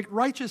perfect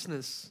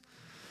righteousness.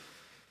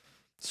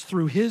 It's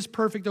through his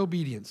perfect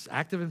obedience,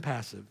 active and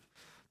passive,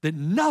 that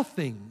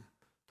nothing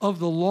of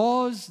the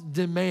law's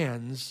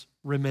demands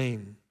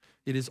remain.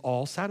 It is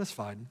all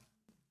satisfied.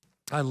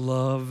 I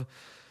love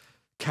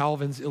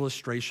Calvin's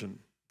illustration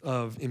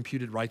of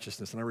imputed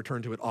righteousness, and I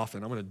return to it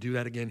often. I'm going to do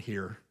that again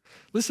here.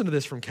 Listen to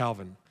this from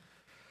Calvin.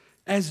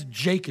 As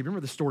Jacob,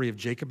 remember the story of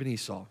Jacob and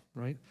Esau,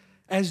 right?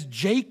 as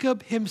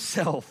Jacob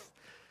himself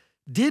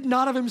did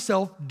not of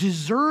himself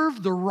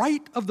deserve the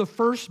right of the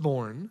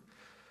firstborn,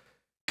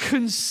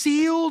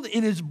 concealed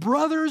in his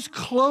brother's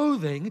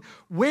clothing,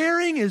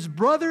 wearing his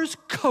brother's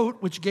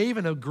coat, which gave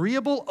an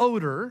agreeable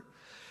odor,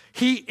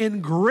 he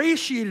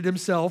ingratiated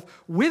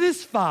himself with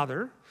his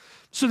father,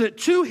 so that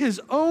to his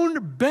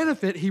own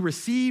benefit he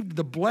received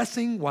the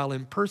blessing while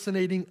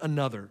impersonating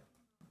another.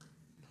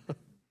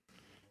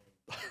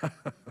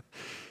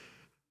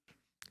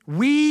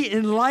 We,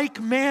 in like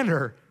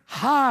manner,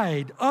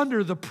 hide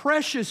under the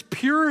precious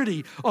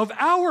purity of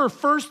our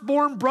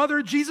firstborn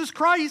brother, Jesus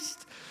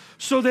Christ,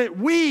 so that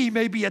we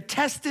may be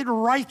attested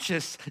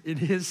righteous in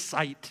his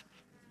sight.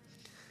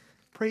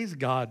 Praise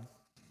God.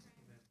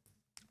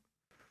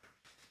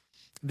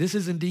 This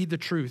is indeed the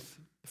truth.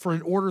 For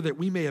in order that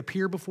we may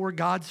appear before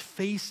God's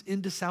face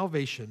into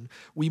salvation,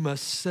 we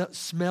must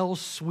smell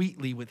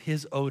sweetly with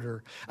his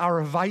odor.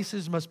 Our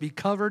vices must be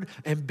covered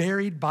and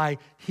buried by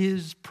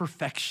his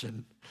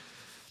perfection.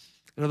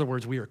 In other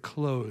words, we are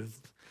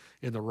clothed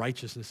in the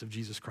righteousness of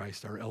Jesus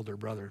Christ, our elder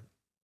brother.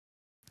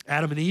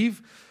 Adam and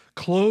Eve,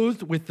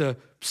 clothed with the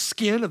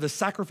skin of the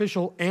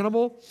sacrificial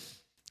animal,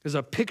 is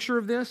a picture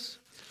of this.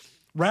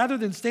 Rather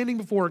than standing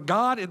before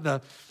God in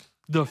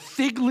the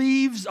fig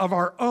leaves of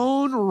our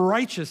own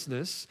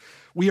righteousness,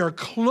 we are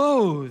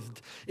clothed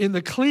in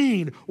the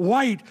clean,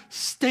 white,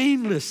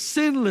 stainless,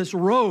 sinless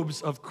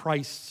robes of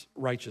Christ's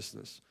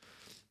righteousness.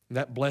 And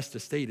that blessed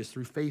estate is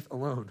through faith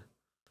alone.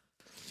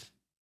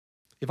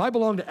 If I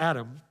belong to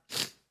Adam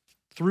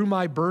through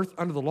my birth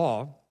under the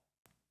law,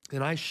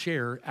 then I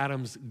share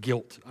Adam's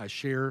guilt. I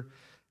share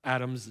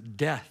Adam's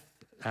death,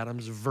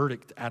 Adam's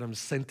verdict, Adam's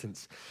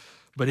sentence.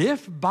 But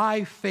if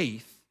by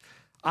faith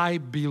I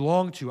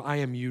belong to, I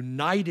am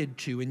united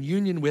to, in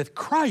union with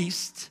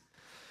Christ,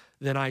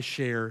 then I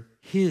share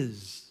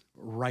his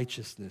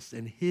righteousness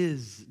and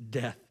his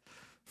death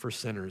for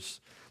sinners.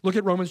 Look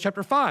at Romans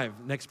chapter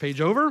 5. Next page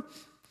over.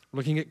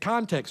 Looking at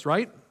context,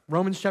 right?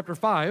 Romans chapter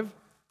 5.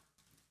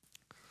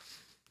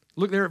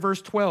 Look there at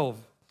verse 12.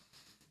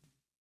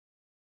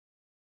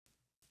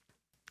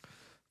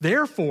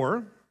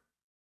 Therefore,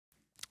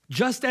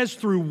 just as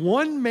through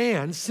one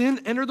man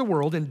sin entered the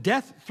world, and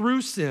death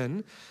through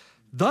sin,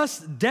 thus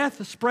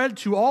death spread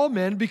to all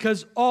men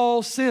because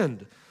all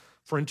sinned.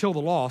 For until the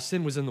law,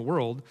 sin was in the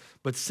world,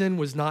 but sin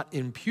was not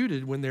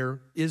imputed when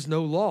there is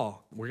no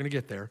law. We're going to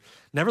get there.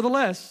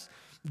 Nevertheless,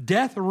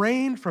 death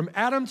reigned from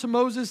Adam to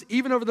Moses,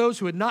 even over those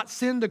who had not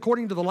sinned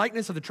according to the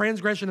likeness of the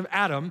transgression of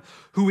Adam,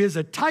 who is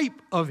a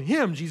type of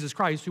him, Jesus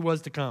Christ, who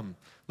was to come.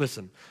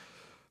 Listen.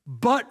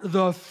 But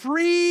the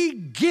free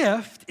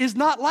gift is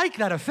not like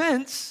that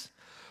offense.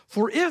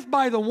 For if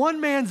by the one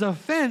man's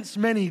offense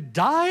many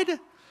died,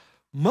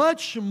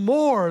 much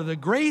more the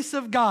grace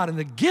of God and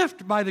the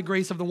gift by the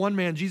grace of the one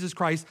man, Jesus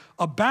Christ,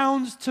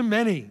 abounds to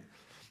many.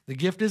 The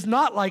gift is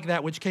not like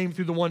that which came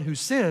through the one who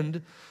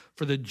sinned,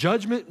 for the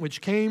judgment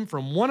which came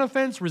from one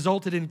offense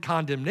resulted in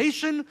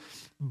condemnation,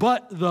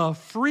 but the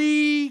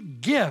free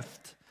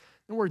gift,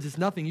 in other words, it's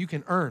nothing you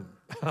can earn.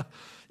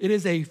 It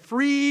is a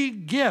free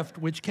gift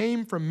which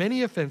came from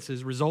many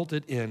offenses,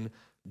 resulted in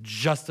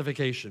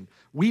justification.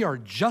 We are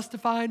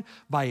justified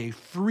by a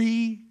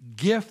free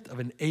gift of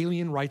an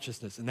alien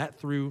righteousness, and that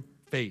through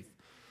faith.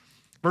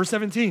 Verse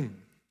 17,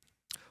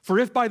 for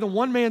if by the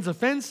one man's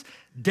offense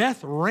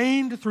death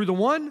reigned through the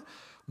one,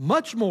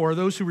 much more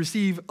those who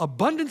receive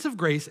abundance of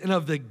grace and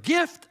of the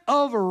gift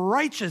of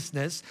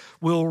righteousness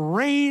will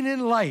reign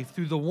in life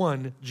through the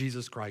one,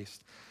 Jesus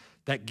Christ.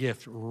 That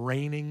gift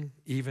reigning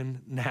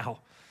even now.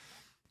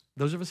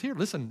 Those of us here,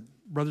 listen,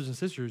 brothers and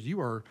sisters, you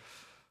are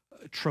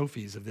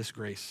trophies of this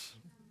grace.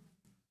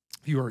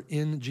 If you are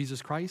in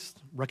Jesus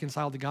Christ,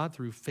 reconciled to God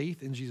through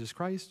faith in Jesus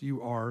Christ,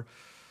 you are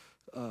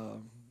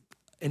an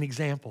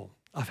example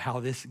of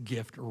how this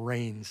gift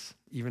reigns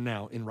even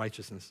now in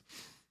righteousness.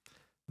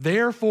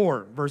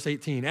 Therefore, verse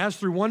 18, as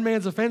through one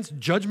man's offense,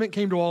 judgment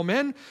came to all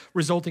men,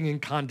 resulting in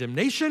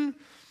condemnation,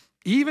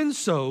 even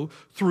so,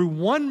 through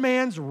one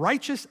man's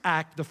righteous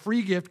act, the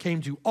free gift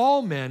came to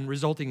all men,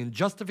 resulting in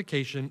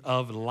justification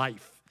of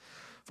life.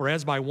 For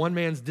as by one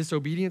man's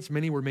disobedience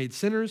many were made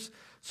sinners,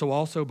 so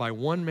also by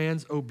one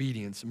man's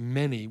obedience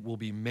many will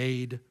be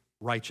made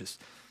righteous.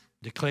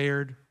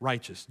 Declared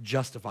righteous,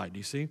 justified, do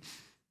you see?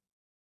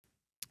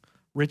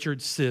 Richard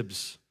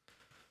Sibbes,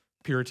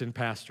 Puritan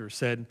pastor,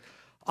 said,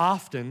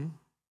 often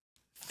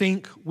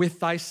think with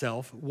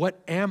thyself,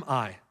 what am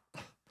I?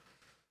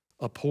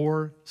 A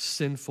poor,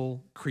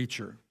 sinful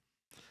creature.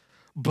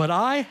 But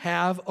I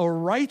have a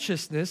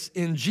righteousness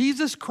in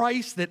Jesus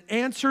Christ that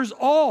answers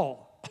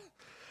all.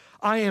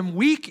 I am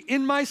weak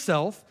in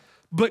myself,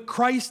 but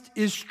Christ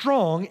is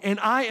strong, and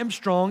I am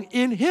strong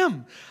in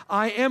him.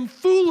 I am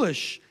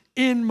foolish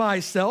in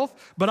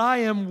myself, but I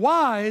am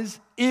wise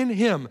in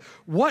him.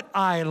 What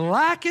I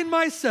lack in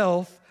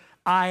myself,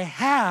 I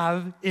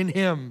have in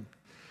him.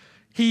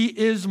 He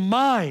is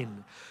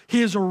mine.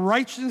 His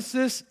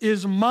righteousness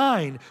is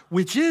mine,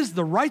 which is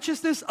the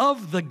righteousness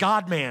of the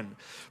God-man.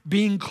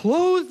 Being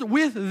clothed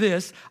with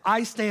this,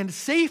 I stand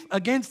safe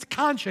against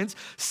conscience,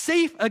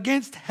 safe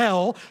against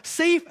hell,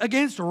 safe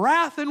against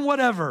wrath and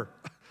whatever.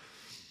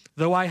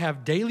 Though I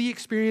have daily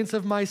experience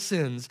of my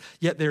sins,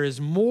 yet there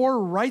is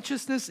more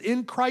righteousness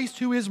in Christ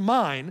who is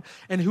mine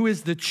and who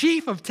is the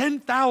chief of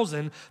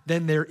 10,000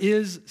 than there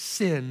is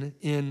sin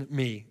in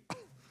me.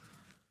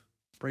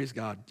 Praise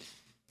God.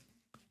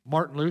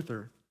 Martin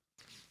Luther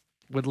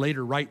would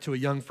later write to a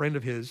young friend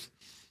of his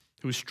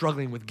who was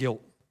struggling with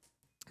guilt,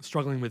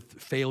 struggling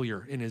with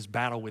failure in his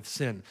battle with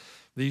sin.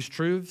 These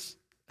truths,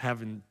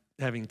 having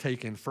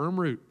taken firm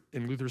root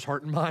in Luther's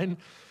heart and mind,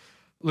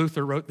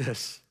 Luther wrote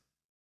this.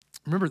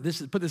 Remember,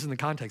 put this in the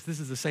context.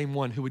 This is the same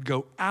one who would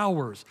go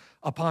hours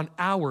upon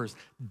hours,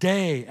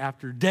 day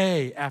after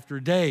day after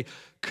day,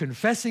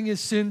 confessing his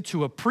sin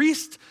to a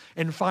priest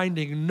and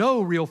finding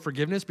no real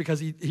forgiveness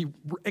because he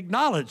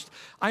acknowledged,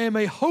 I am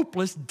a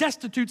hopeless,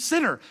 destitute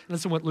sinner.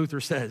 Listen to what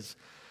Luther says.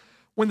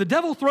 When the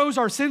devil throws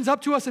our sins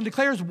up to us and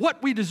declares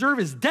what we deserve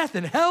is death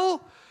and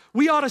hell,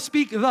 we ought to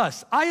speak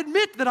thus. I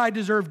admit that I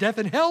deserve death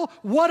and hell.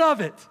 What of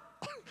it?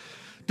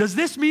 Does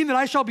this mean that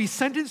I shall be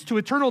sentenced to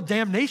eternal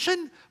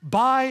damnation?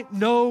 By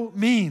no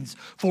means.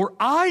 For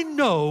I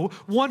know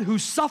one who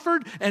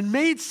suffered and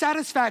made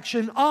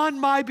satisfaction on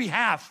my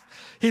behalf.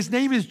 His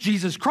name is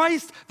Jesus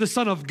Christ, the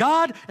Son of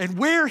God, and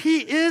where he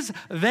is,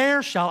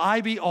 there shall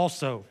I be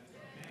also.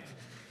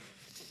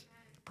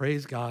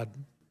 Praise God.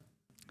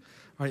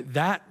 All right,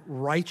 that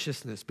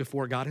righteousness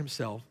before God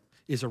himself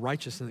is a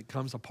righteousness that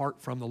comes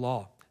apart from the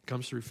law. It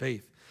comes through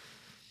faith.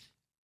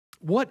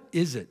 What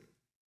is it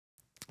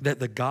that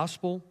the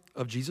gospel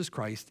of Jesus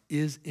Christ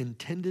is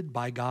intended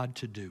by God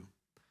to do?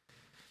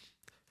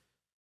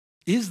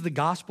 Is the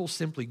gospel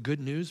simply good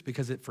news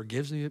because it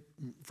forgives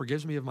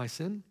me of my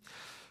sin?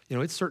 You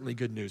know, it's certainly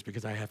good news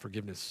because I have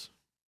forgiveness,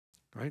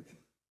 right?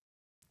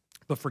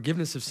 But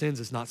forgiveness of sins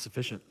is not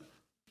sufficient.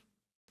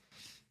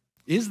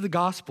 Is the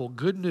gospel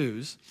good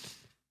news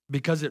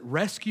because it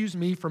rescues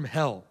me from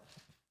hell?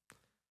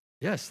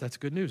 Yes, that's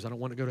good news. I don't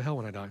want to go to hell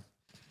when I die.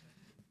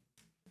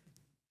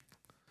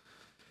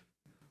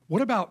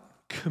 What about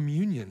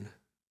communion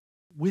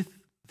with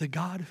the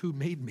God who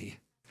made me,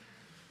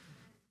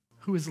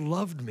 who has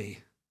loved me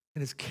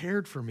and has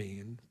cared for me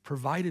and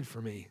provided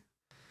for me,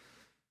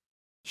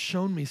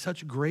 shown me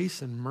such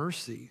grace and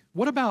mercy?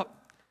 What about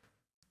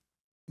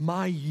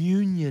my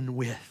union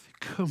with,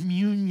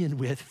 communion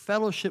with,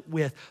 fellowship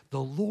with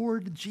the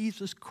Lord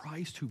Jesus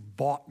Christ who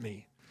bought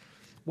me?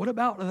 What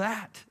about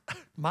that?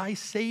 My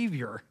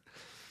Savior.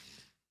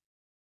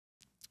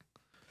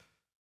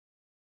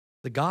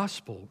 The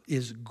gospel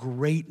is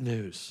great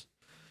news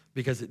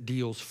because it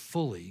deals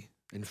fully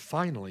and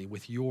finally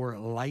with your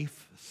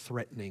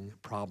life-threatening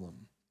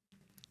problem.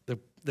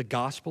 The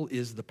gospel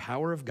is the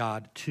power of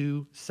God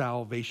to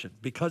salvation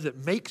because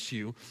it makes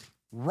you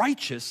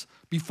righteous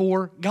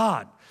before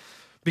God,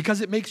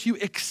 because it makes you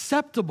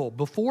acceptable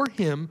before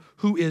him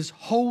who is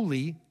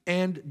holy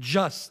and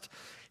just.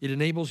 It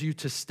enables you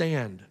to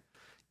stand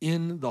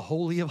in the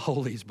Holy of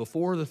Holies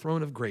before the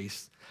throne of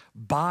grace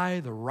by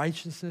the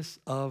righteousness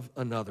of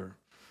another.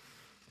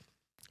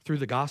 Through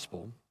the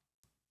gospel,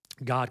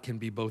 God can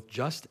be both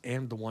just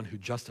and the one who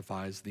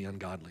justifies the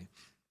ungodly.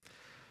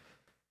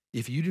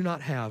 If you do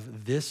not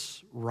have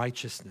this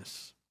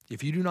righteousness,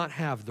 if you do not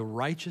have the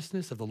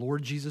righteousness of the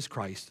Lord Jesus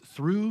Christ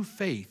through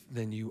faith,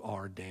 then you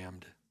are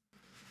damned.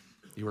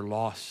 You are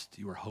lost,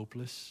 you are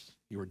hopeless,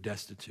 you are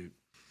destitute.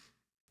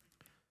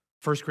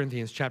 1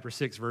 Corinthians chapter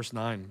 6, verse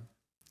 9.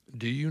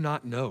 Do you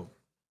not know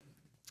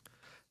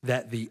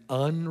that the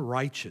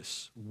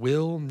unrighteous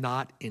will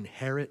not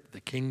inherit the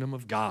kingdom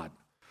of God?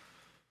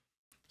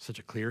 Such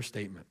a clear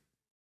statement.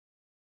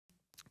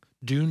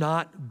 Do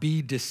not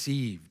be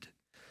deceived.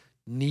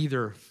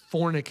 Neither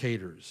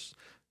fornicators,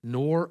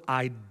 nor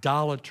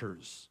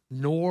idolaters,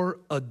 nor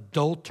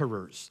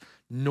adulterers,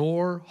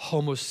 nor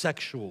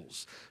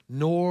homosexuals,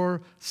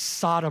 nor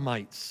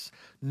sodomites,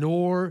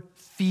 nor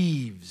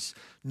thieves,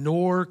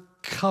 nor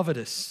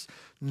covetous,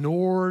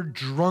 nor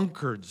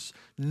drunkards,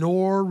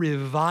 nor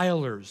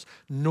revilers,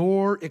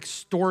 nor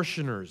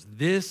extortioners.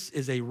 This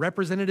is a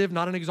representative,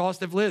 not an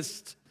exhaustive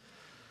list.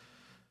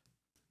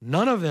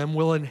 None of them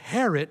will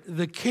inherit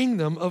the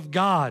kingdom of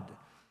God.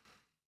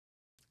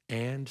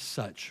 And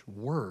such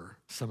were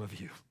some of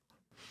you.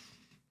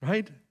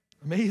 Right?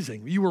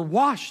 Amazing. You were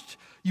washed.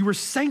 You were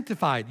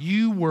sanctified.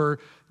 You were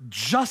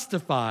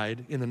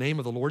justified in the name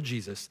of the Lord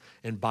Jesus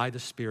and by the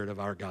Spirit of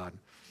our God.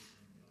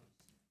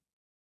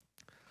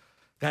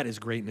 That is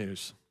great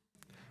news.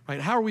 Right?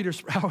 How are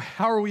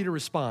we to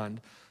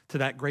respond to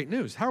that great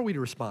news? How are we to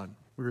respond?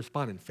 We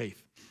respond in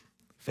faith.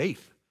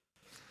 Faith.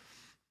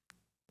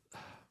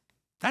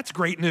 That's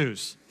great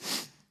news.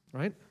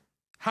 Right?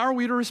 How are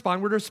we to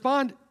respond? We're to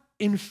respond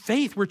in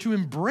faith. We're to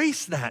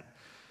embrace that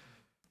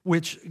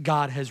which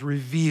God has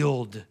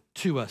revealed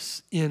to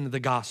us in the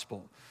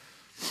gospel.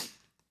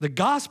 The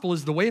gospel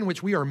is the way in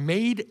which we are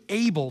made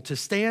able to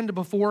stand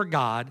before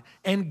God,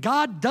 and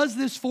God does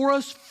this for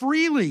us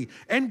freely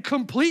and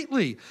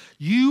completely.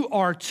 You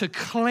are to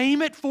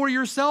claim it for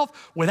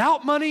yourself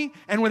without money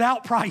and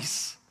without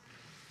price.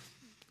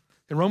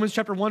 In Romans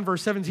chapter 1,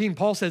 verse 17,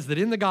 Paul says that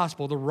in the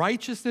gospel, the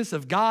righteousness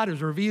of God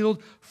is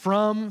revealed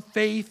from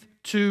faith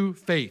to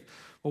faith.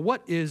 Well,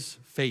 what is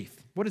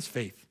faith? What is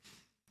faith?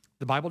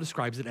 The Bible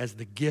describes it as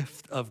the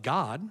gift of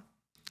God.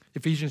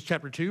 Ephesians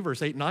chapter 2,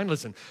 verse 8 and 9,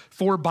 listen.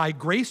 For by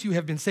grace you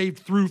have been saved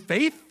through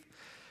faith,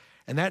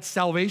 and that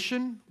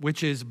salvation,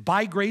 which is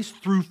by grace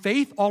through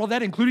faith, all of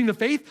that, including the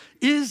faith,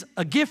 is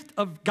a gift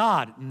of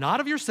God, not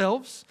of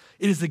yourselves.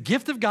 It is the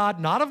gift of God,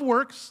 not of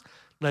works,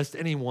 lest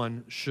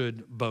anyone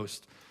should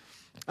boast.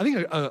 I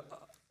think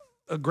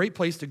a great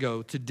place to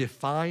go to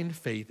define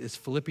faith is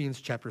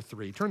Philippians chapter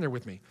 3. Turn there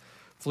with me.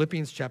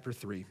 Philippians chapter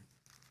 3.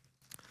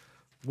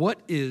 What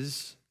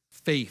is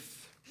faith?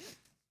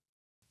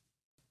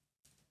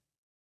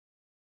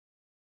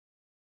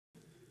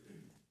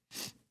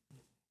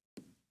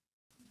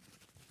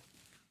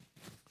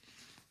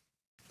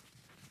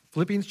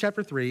 Philippians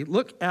chapter 3,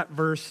 look at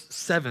verse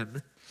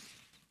 7.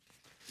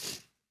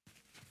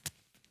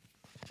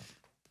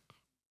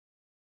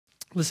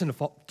 Listen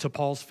to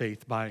Paul's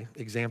faith by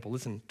example.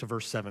 Listen to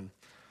verse 7.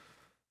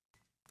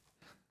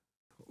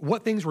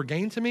 What things were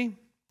gained to me?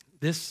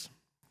 This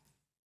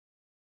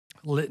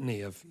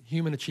litany of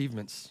human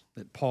achievements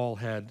that Paul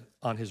had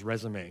on his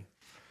resume.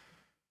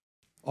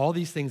 All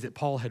these things that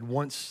Paul had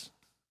once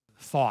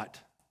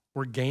thought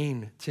were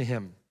gain to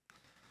him.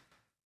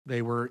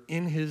 They were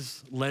in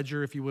his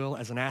ledger, if you will,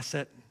 as an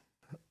asset,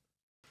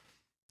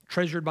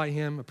 treasured by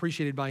him,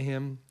 appreciated by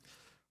him.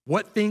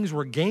 What things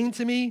were gained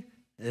to me?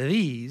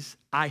 These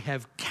I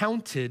have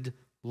counted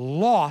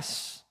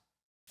loss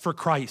for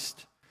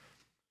Christ.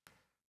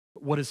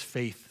 What does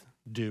faith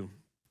do?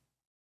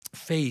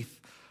 Faith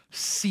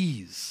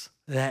sees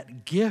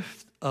that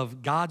gift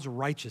of God's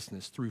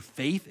righteousness through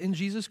faith in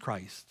Jesus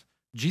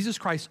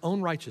Christ's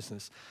own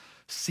righteousness,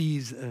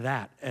 sees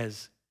that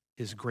as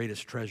his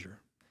greatest treasure.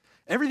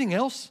 Everything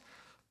else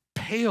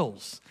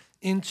pales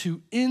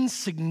into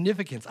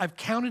insignificance. I've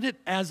counted it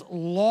as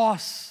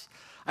loss.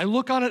 I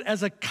look on it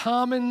as a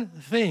common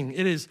thing.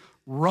 It is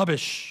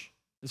rubbish,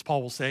 as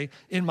Paul will say,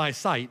 in my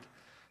sight.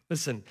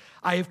 Listen,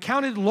 I have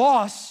counted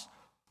loss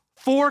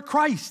for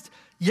Christ.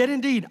 Yet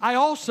indeed, I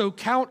also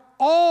count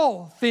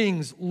all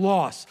things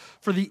loss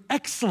for the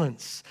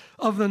excellence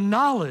of the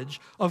knowledge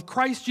of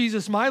Christ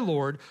Jesus my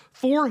Lord,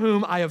 for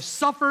whom I have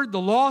suffered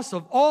the loss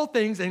of all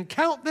things and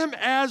count them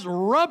as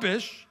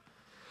rubbish,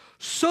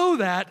 so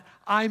that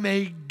I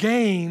may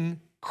gain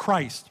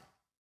Christ.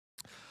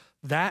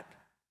 That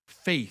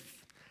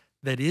faith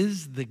that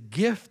is the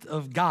gift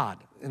of God.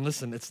 And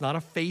listen, it's not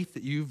a faith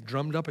that you've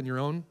drummed up in your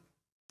own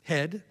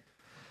head.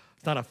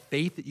 It's not a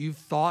faith that you've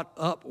thought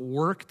up,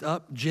 worked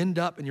up, ginned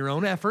up in your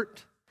own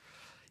effort.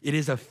 It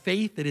is a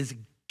faith that is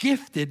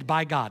gifted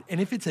by God. And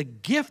if it's a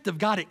gift of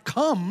God, it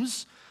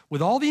comes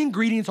with all the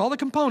ingredients, all the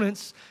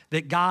components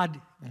that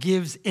God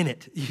gives in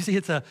it. You see,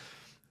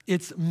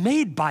 it's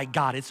made by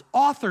God. It's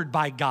authored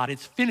by God.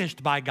 It's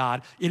finished by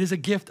God. It is a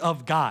gift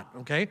of God,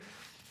 okay?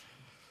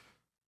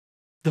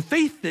 The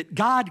faith that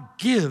God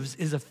gives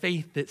is a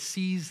faith that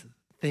sees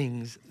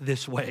things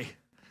this way.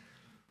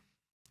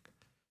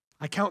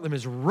 I count them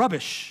as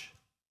rubbish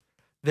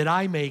that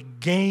I may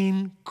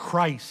gain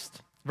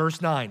Christ.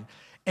 Verse 9,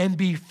 and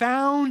be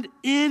found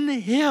in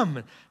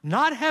him,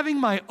 not having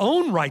my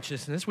own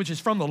righteousness, which is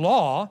from the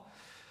law,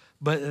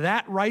 but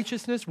that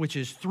righteousness which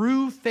is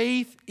through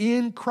faith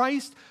in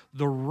Christ,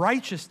 the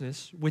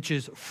righteousness which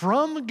is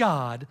from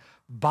God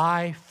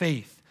by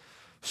faith,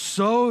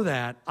 so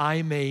that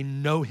I may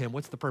know him.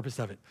 What's the purpose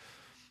of it?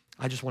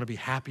 I just want to be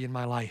happy in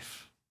my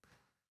life.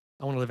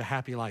 I want to live a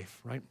happy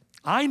life, right?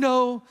 I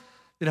know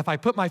that if I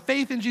put my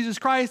faith in Jesus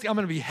Christ, I'm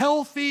going to be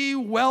healthy,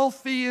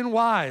 wealthy, and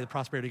wise. The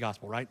prosperity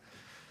gospel, right?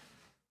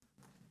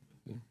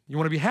 You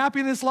want to be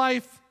happy in this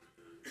life?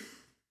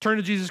 Turn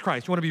to Jesus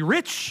Christ. You want to be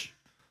rich?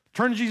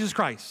 Turn to Jesus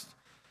Christ.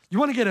 You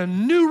want to get a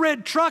new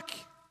red truck?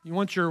 You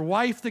want your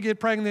wife to get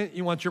pregnant?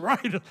 You want your,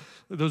 right?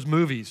 Those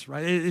movies,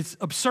 right? It's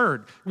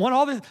absurd. You want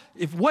all this.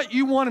 If what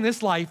you want in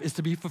this life is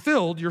to be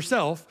fulfilled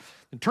yourself,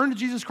 then turn to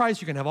Jesus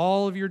Christ. You can have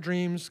all of your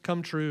dreams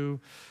come true.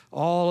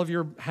 All of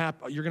your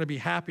you're going to be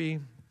happy.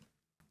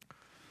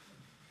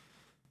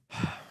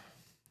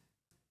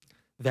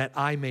 That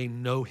I may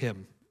know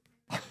him.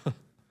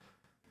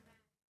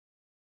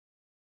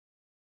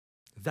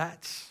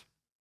 That's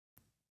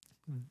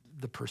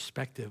the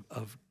perspective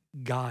of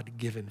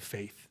God-given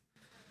faith.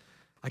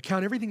 I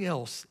count everything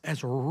else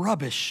as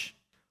rubbish,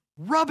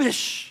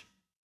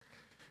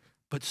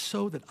 but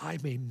so that I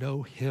may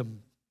know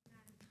him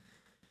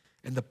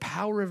and the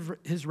power of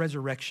his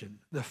resurrection,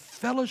 the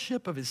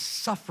fellowship of his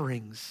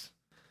sufferings,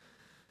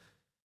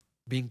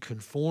 being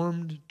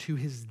conformed to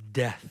his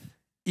death,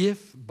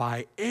 if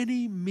by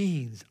any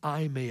means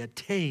I may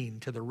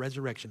attain to the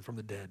resurrection from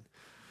the dead.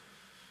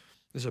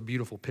 This is a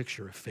beautiful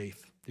picture of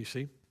faith. Do you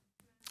see?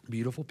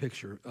 Beautiful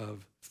picture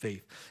of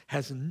faith.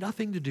 Has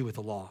nothing to do with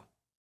the law.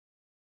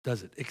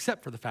 does it?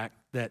 Except for the fact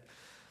that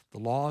the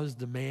law's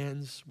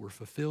demands were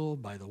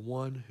fulfilled by the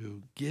one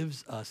who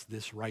gives us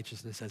this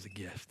righteousness as a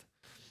gift.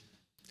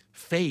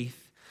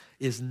 Faith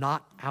is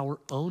not our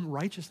own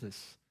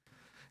righteousness.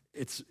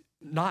 It's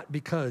not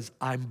because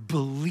I'm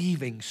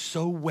believing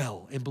so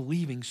well and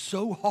believing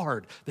so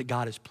hard that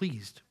God is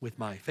pleased with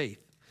my faith.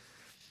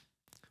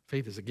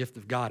 Faith is a gift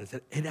of God.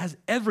 It has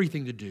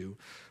everything to do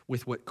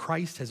with what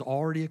Christ has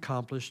already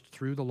accomplished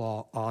through the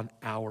law on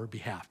our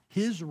behalf.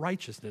 His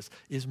righteousness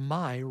is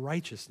my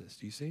righteousness.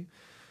 Do you see?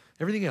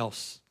 Everything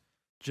else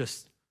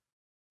just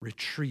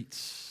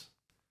retreats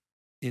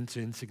into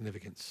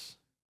insignificance.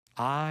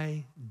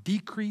 I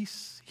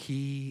decrease,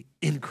 he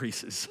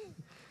increases.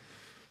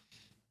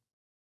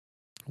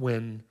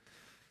 When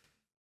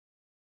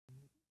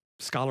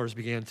scholars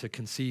began to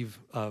conceive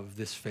of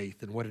this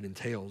faith and what it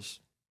entails,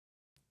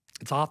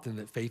 it's often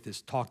that faith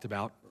is talked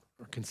about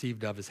or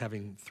conceived of as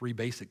having three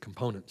basic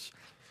components.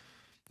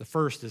 The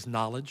first is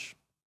knowledge,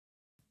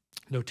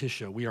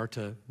 notitia. We are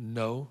to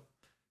know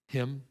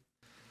him.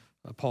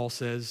 Paul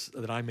says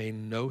that I may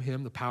know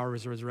him, the power of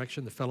his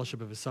resurrection, the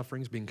fellowship of his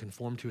sufferings, being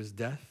conformed to his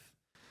death.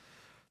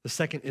 The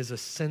second is a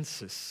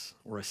sensus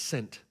or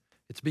assent.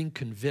 It's being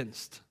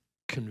convinced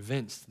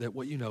that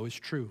what you know is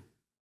true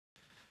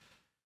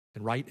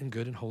and right and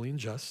good and holy and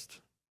just.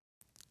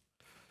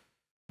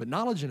 But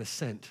knowledge and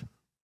assent,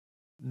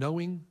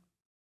 knowing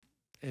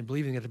and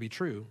believing it to be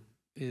true,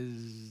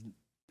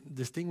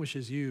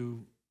 distinguishes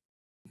you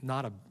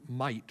not a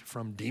mite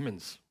from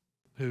demons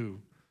who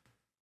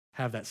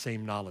have that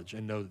same knowledge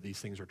and know that these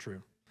things are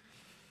true.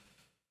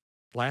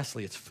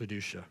 Lastly, it's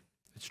fiducia.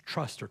 It's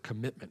trust or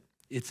commitment.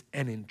 It's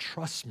an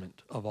entrustment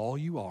of all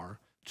you are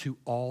to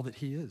all that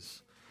he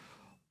is.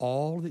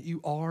 All that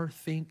you are,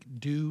 think,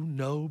 do,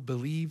 know,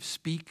 believe,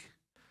 speak,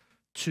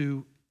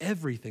 to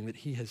everything that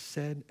he has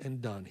said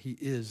and done. He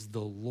is the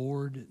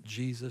Lord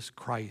Jesus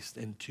Christ,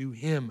 and to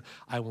him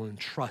I will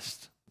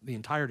entrust the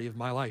entirety of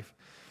my life.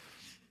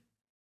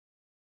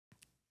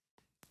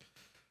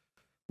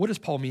 What does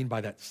Paul mean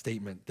by that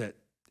statement, that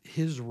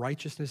his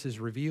righteousness is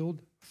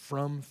revealed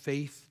from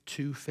faith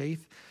to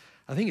faith?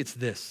 I think it's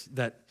this,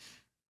 that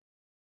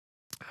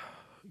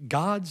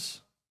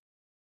God's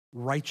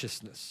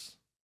righteousness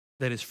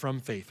that is from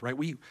faith, right?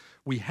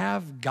 We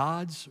have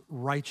God's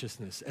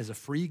righteousness as a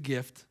free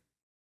gift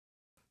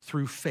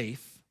through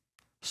faith.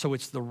 So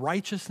it's the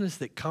righteousness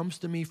that comes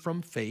to me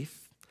from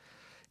faith,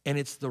 and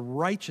it's the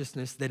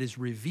righteousness that is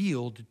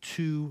revealed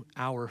to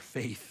our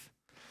faith.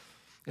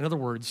 In other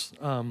words,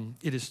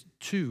 it is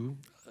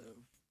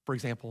for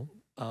example,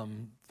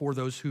 for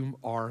those whom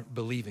are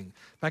believing.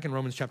 Back in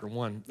Romans chapter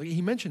 1,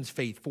 he mentions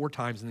faith 4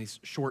 times in these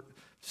short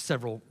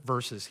several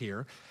verses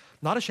here.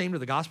 Not ashamed of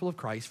the gospel of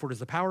Christ, for it is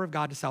the power of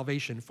God to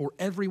salvation for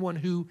everyone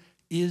who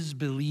is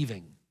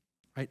believing,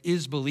 right?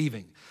 Is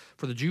believing.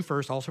 For the Jew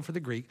first, also for the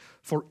Greek.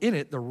 For in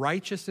it the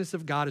righteousness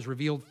of God is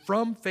revealed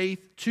from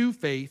faith to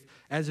faith,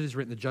 as it is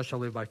written, the just shall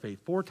live by faith.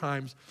 4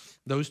 times,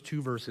 those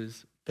 2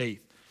 verses,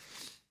 faith.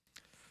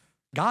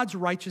 God's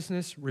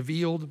righteousness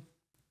revealed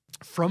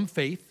from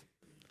faith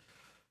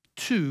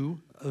to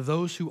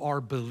those who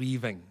are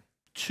believing,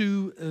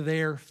 to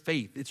their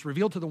faith. It's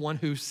revealed to the one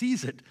who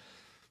sees it,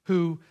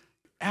 who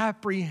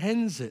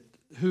apprehends it,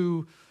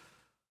 who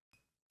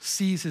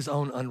sees his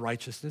own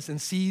unrighteousness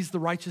and sees the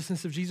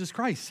righteousness of Jesus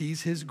Christ,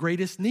 sees his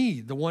greatest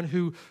need, the one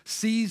who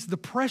sees the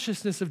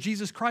preciousness of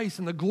Jesus Christ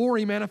and the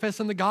glory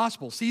manifest in the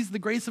gospel, sees the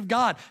grace of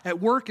God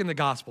at work in the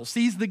gospel,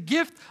 sees the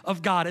gift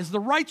of God as the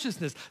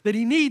righteousness that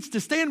he needs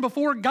to stand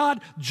before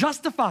God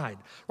justified,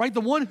 right?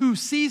 The one who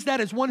sees that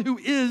as one who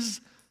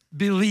is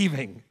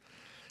believing.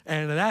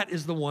 And that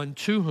is the one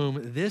to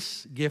whom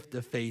this gift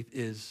of faith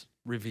is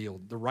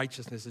revealed. The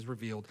righteousness is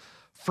revealed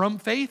from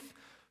faith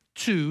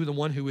to the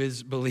one who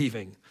is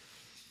believing.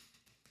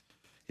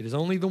 It is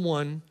only the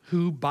one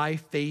who by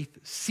faith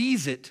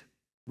sees it,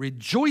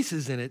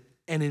 rejoices in it,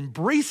 and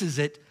embraces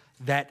it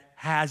that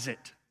has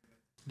it.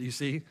 Do you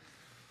see?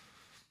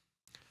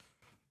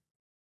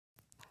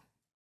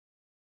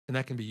 And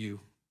that can be you.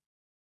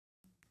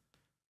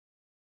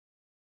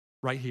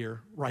 Right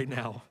here, right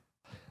now.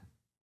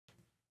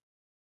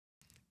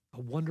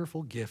 A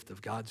wonderful gift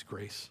of God's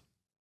grace.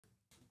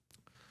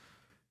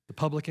 The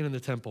publican in the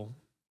temple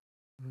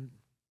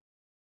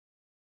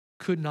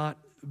could not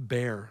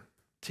bear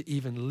to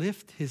even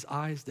lift his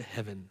eyes to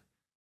heaven,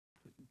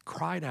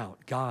 cried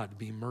out, God,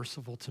 be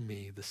merciful to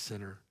me, the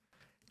sinner.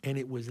 And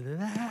it was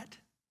that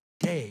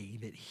day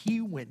that he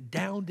went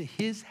down to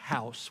his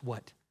house,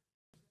 what?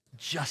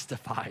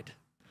 Justified,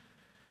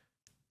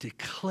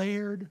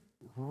 declared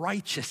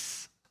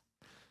righteous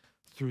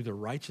through the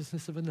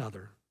righteousness of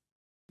another,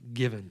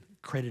 given,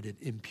 credited,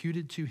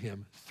 imputed to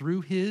him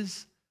through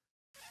his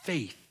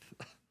faith.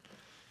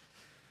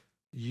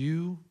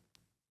 You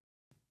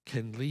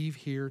can leave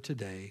here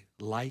today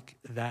like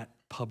that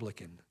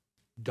publican.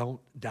 Don't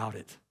doubt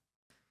it.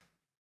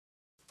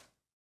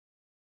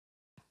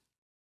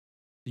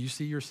 Do you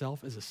see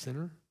yourself as a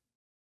sinner?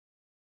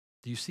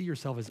 Do you see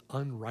yourself as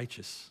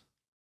unrighteous?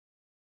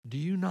 Do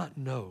you not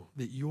know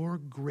that your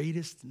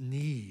greatest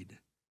need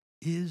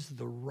is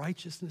the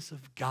righteousness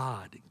of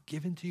God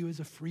given to you as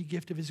a free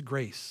gift of his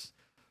grace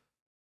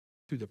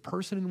through the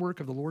person and work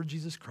of the Lord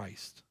Jesus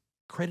Christ,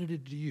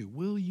 credited to you.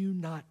 Will you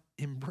not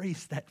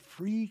embrace that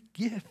free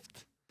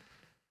gift?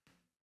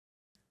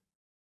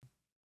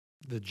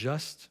 The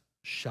just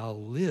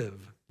shall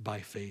live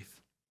by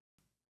faith.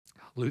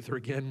 Luther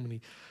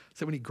again,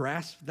 when he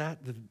grasped that,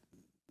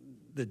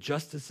 the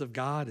justice of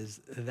God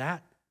is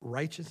that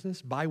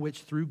righteousness by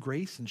which through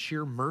grace and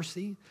sheer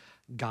mercy,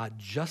 God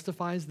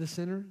justifies the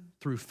sinner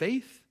through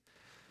faith.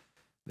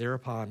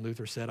 Thereupon,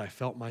 Luther said, I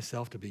felt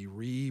myself to be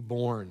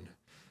reborn,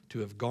 to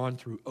have gone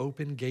through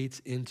open gates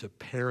into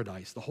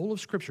paradise. The whole of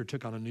Scripture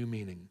took on a new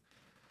meaning.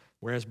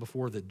 Whereas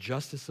before the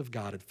justice of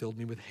God had filled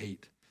me with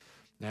hate,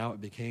 now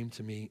it became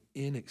to me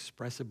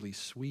inexpressibly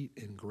sweet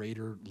and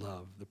greater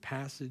love.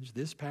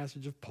 This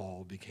passage of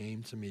Paul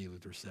became to me,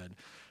 Luther said,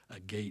 a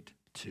gate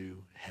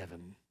to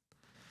heaven.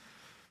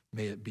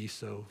 May it be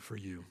so for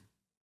you.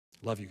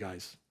 Love you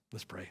guys.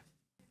 Let's pray.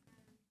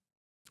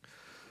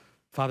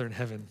 Father in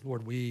heaven,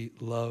 Lord, we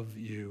love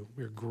you.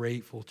 We're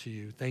grateful to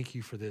you. Thank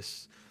you for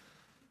this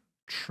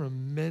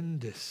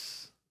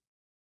tremendous,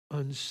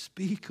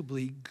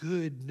 unspeakably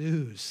good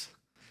news.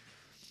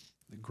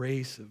 The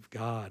grace of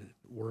God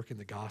at work in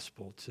the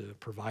gospel to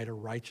provide a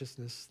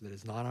righteousness that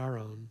is not our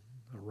own,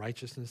 a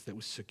righteousness that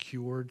was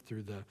secured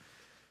through the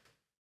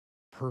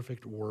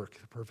perfect work,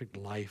 the perfect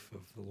life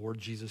of the Lord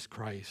Jesus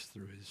Christ,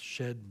 through his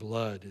shed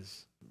blood,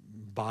 his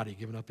body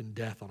given up in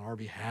death on our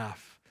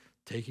behalf,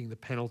 taking the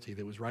penalty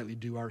that was rightly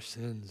due our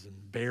sins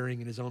and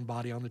bearing in his own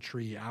body on the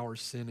tree our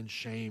sin and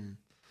shame,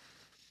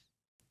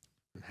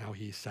 and how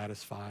he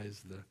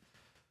satisfies the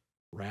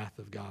wrath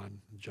of God,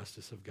 the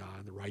justice of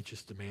God, the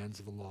righteous demands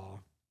of the law.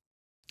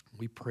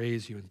 We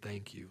praise you and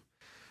thank you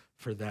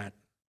for that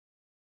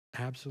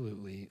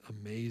absolutely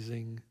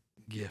amazing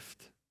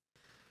gift.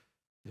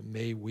 And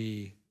may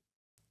we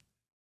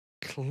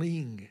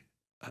cling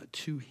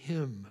to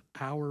him,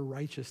 our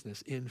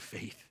righteousness, in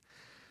faith.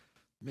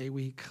 May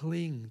we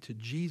cling to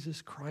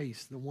Jesus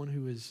Christ, the one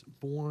who has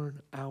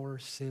borne our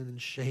sin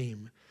and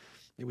shame.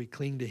 May we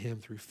cling to him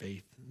through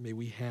faith. May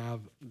we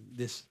have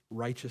this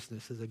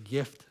righteousness as a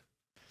gift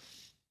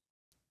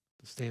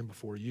to stand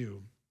before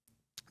you,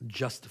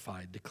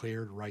 justified,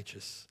 declared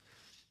righteous.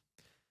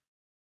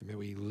 And may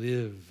we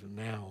live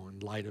now in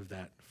light of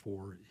that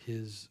for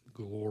his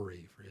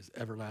glory, for his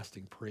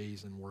everlasting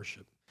praise and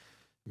worship.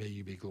 May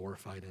you be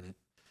glorified in it.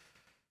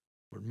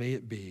 Lord, may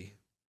it be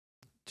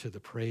to the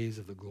praise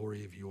of the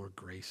glory of your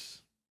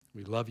grace.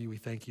 We love you. We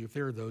thank you. If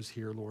there are those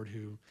here, Lord,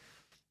 who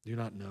do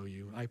not know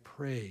you, I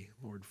pray,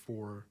 Lord,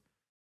 for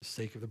the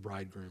sake of the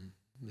bridegroom,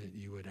 that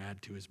you would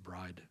add to his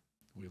bride.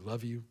 We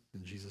love you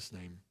in Jesus'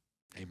 name.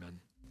 Amen.